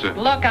adjuster.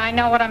 Look, I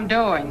know what I'm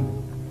doing.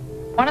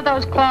 One of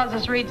those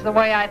clauses reads the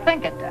way I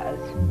think it does.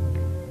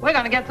 We're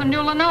going to get some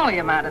new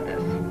linoleum out of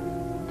this.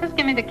 Just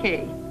give me the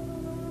key.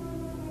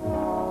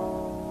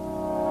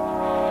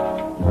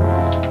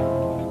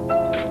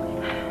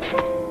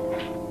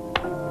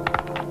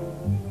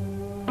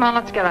 Come on,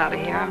 let's get out of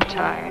here. I'm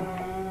tired.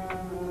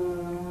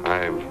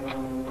 I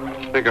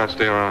think I'll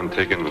stay around and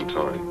take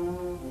inventory.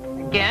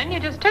 Again? You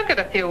just took it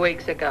a few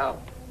weeks ago.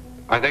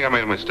 I think I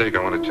made a mistake.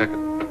 I want to check it.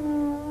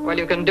 Well,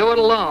 you can do it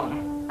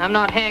alone. I'm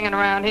not hanging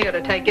around here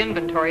to take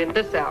inventory at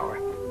this hour.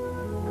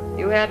 If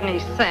you had any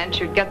sense,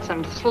 you'd get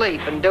some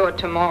sleep and do it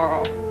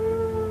tomorrow.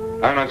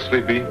 I'm not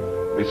sleepy.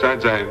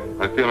 Besides, I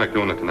feel like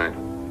doing it tonight.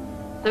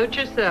 Suit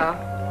yourself.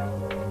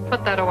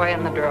 Put that away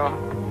in the drawer.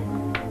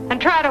 And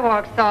try to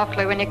walk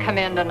softly when you come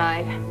in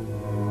tonight.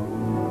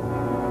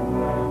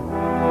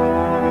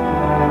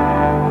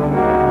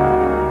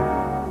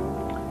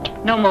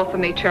 No more for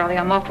me, Charlie.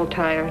 I'm awful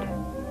tired.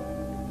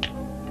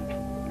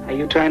 Are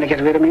you trying to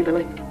get rid of me,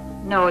 Billy?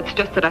 No, it's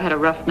just that I had a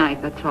rough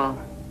night, that's all.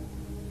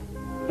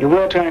 You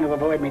were trying to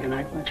avoid me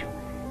tonight, weren't you?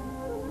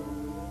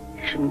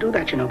 You shouldn't do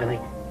that, you know, Billy.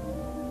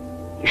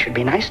 You should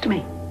be nice to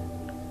me.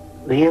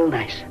 Real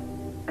nice.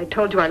 I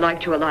told you I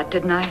liked you a lot,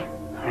 didn't I?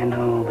 I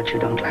know, but you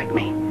don't like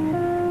me.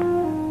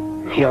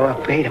 You're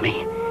afraid of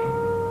me.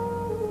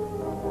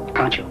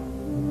 Aren't you?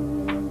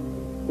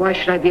 Why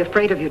should I be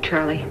afraid of you,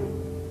 Charlie?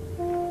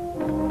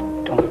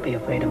 Don't be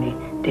afraid of me,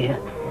 dear.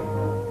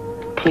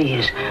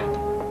 Please.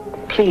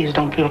 Please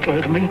don't be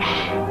afraid of me.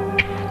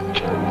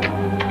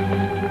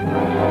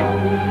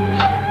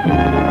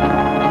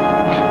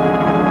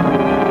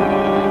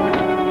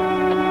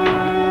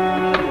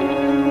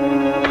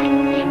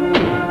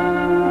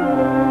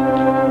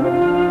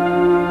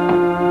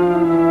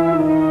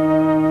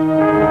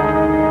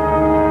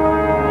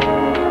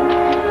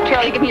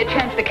 Charlie, give me a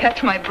chance to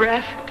catch my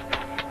breath.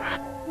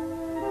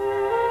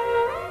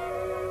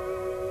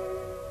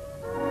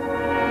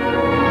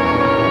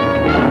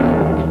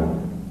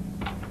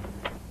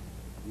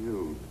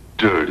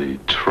 Dirty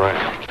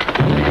tramp.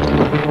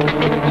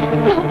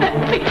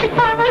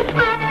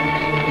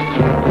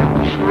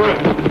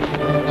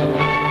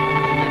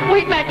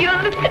 Wait, Matt, you don't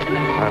understand.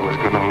 I was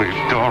gonna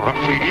leave Dora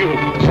for you.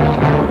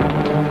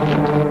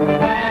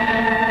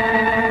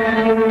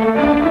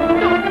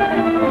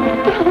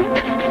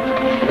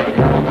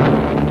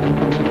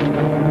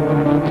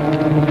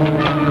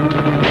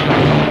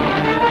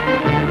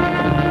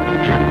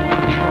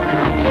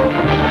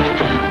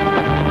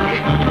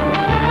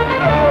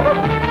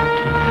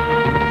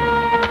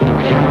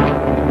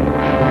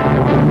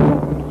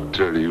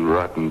 Dirty,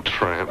 rotten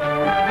tramp.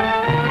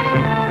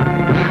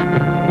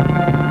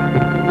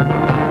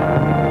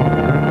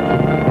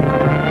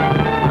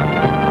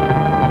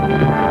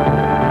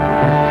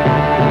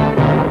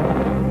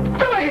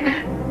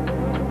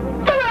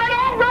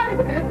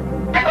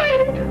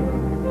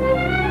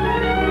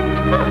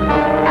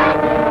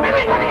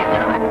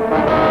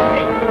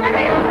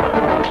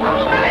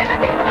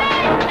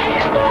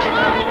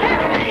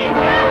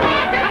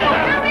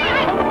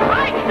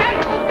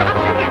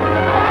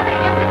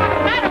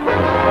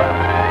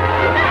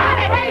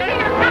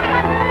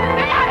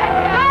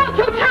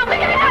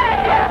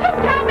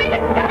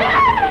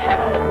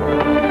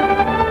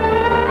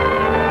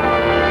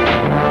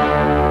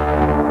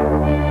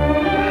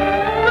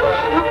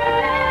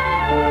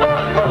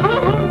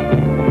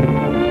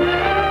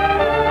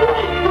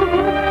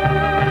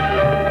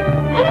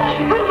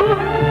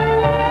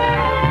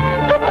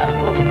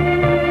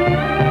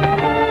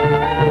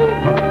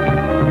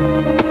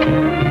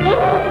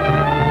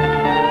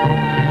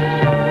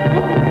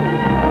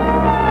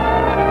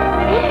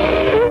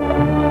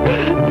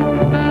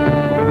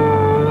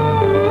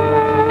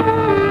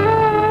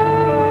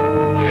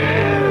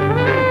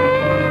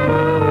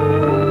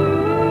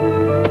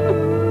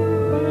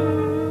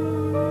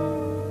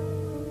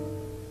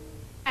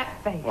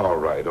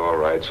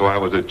 So I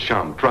was a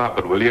chump. Drop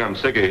it, will you? I'm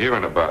sick of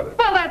hearing about it.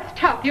 Well, that's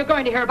tough. You're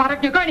going to hear about it,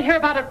 and you're going to hear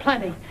about it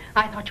plenty.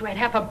 I thought you had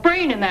half a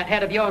brain in that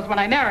head of yours when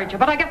I married you,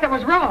 but I guess that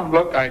was wrong.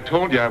 Look, I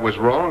told you I was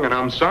wrong, and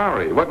I'm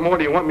sorry. What more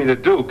do you want me to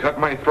do? Cut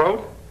my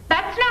throat?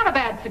 That's not a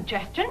bad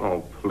suggestion.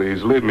 Oh,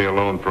 please, leave me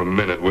alone for a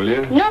minute, will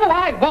you? No,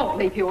 I won't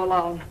leave you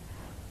alone.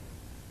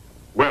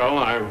 Well,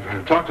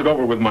 I've talked it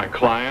over with my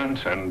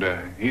client, and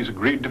he's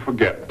agreed to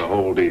forget the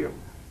whole deal.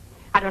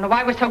 I don't know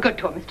why we're so good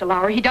to him, Mr.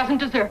 Lowry. He doesn't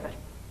deserve it.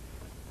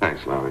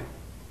 Thanks, Lowry.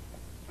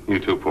 You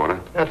too, Porter.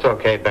 That's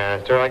okay,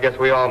 Bannister. I guess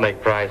we all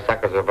make prize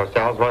suckers of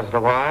ourselves once in a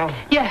while.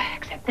 Yeah,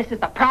 except this is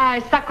the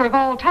prize sucker of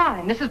all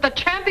time. This is the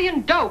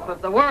champion dope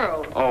of the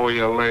world. Oh,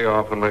 you lay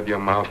off and let your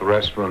mouth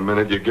rest for a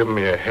minute. You're giving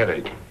me a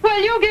headache.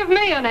 Well, you give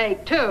me an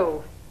ache,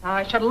 too.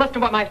 I should have listened to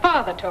what my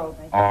father told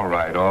me. All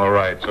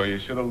right. So you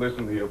should have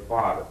listened to your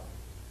father.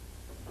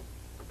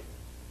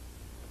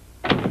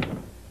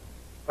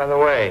 By the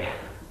way,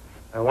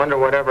 I wonder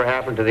whatever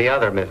happened to the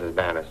other Mrs.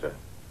 Bannister.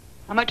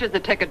 How much is the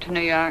ticket to New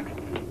York?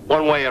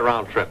 One-way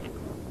round trip.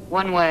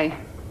 One way.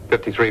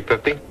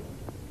 $53.50.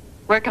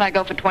 Where can I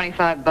go for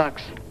 $25?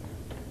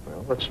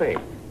 Well, let's see.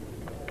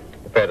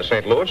 The fare to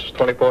St. Louis is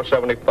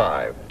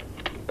 $24.75.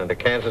 And to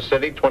Kansas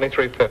City,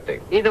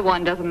 $23.50. Either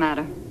one doesn't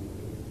matter.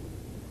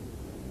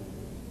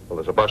 Well,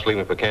 there's a bus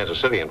leaving for Kansas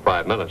City in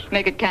 5 minutes.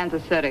 Make it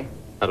Kansas City.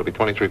 That'll be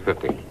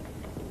 $23.50.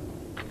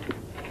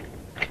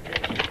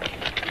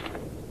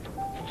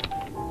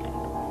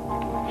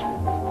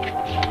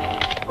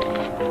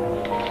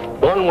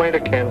 One way to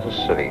Kansas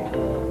City.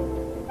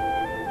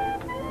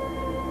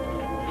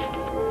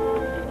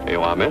 Here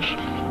you are, miss.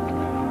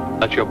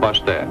 That's your bus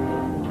there.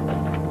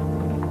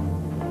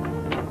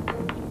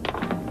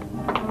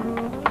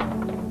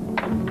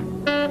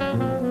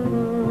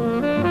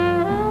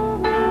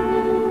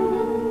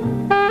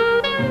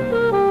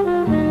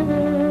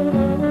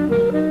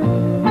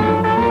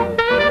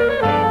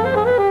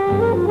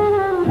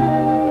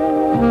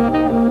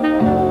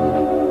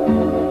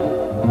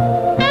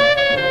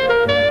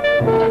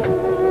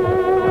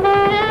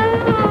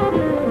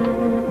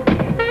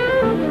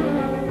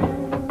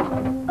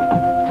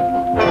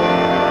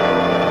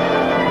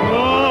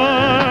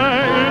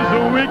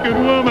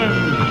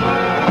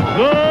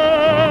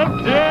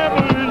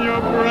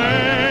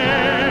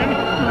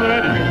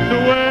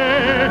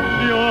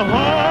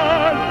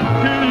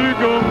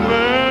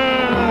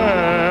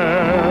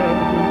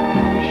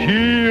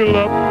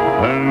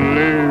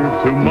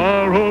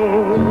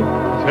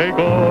 Tomorrow, take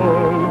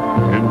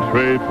all in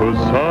trade for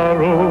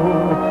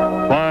sorrow.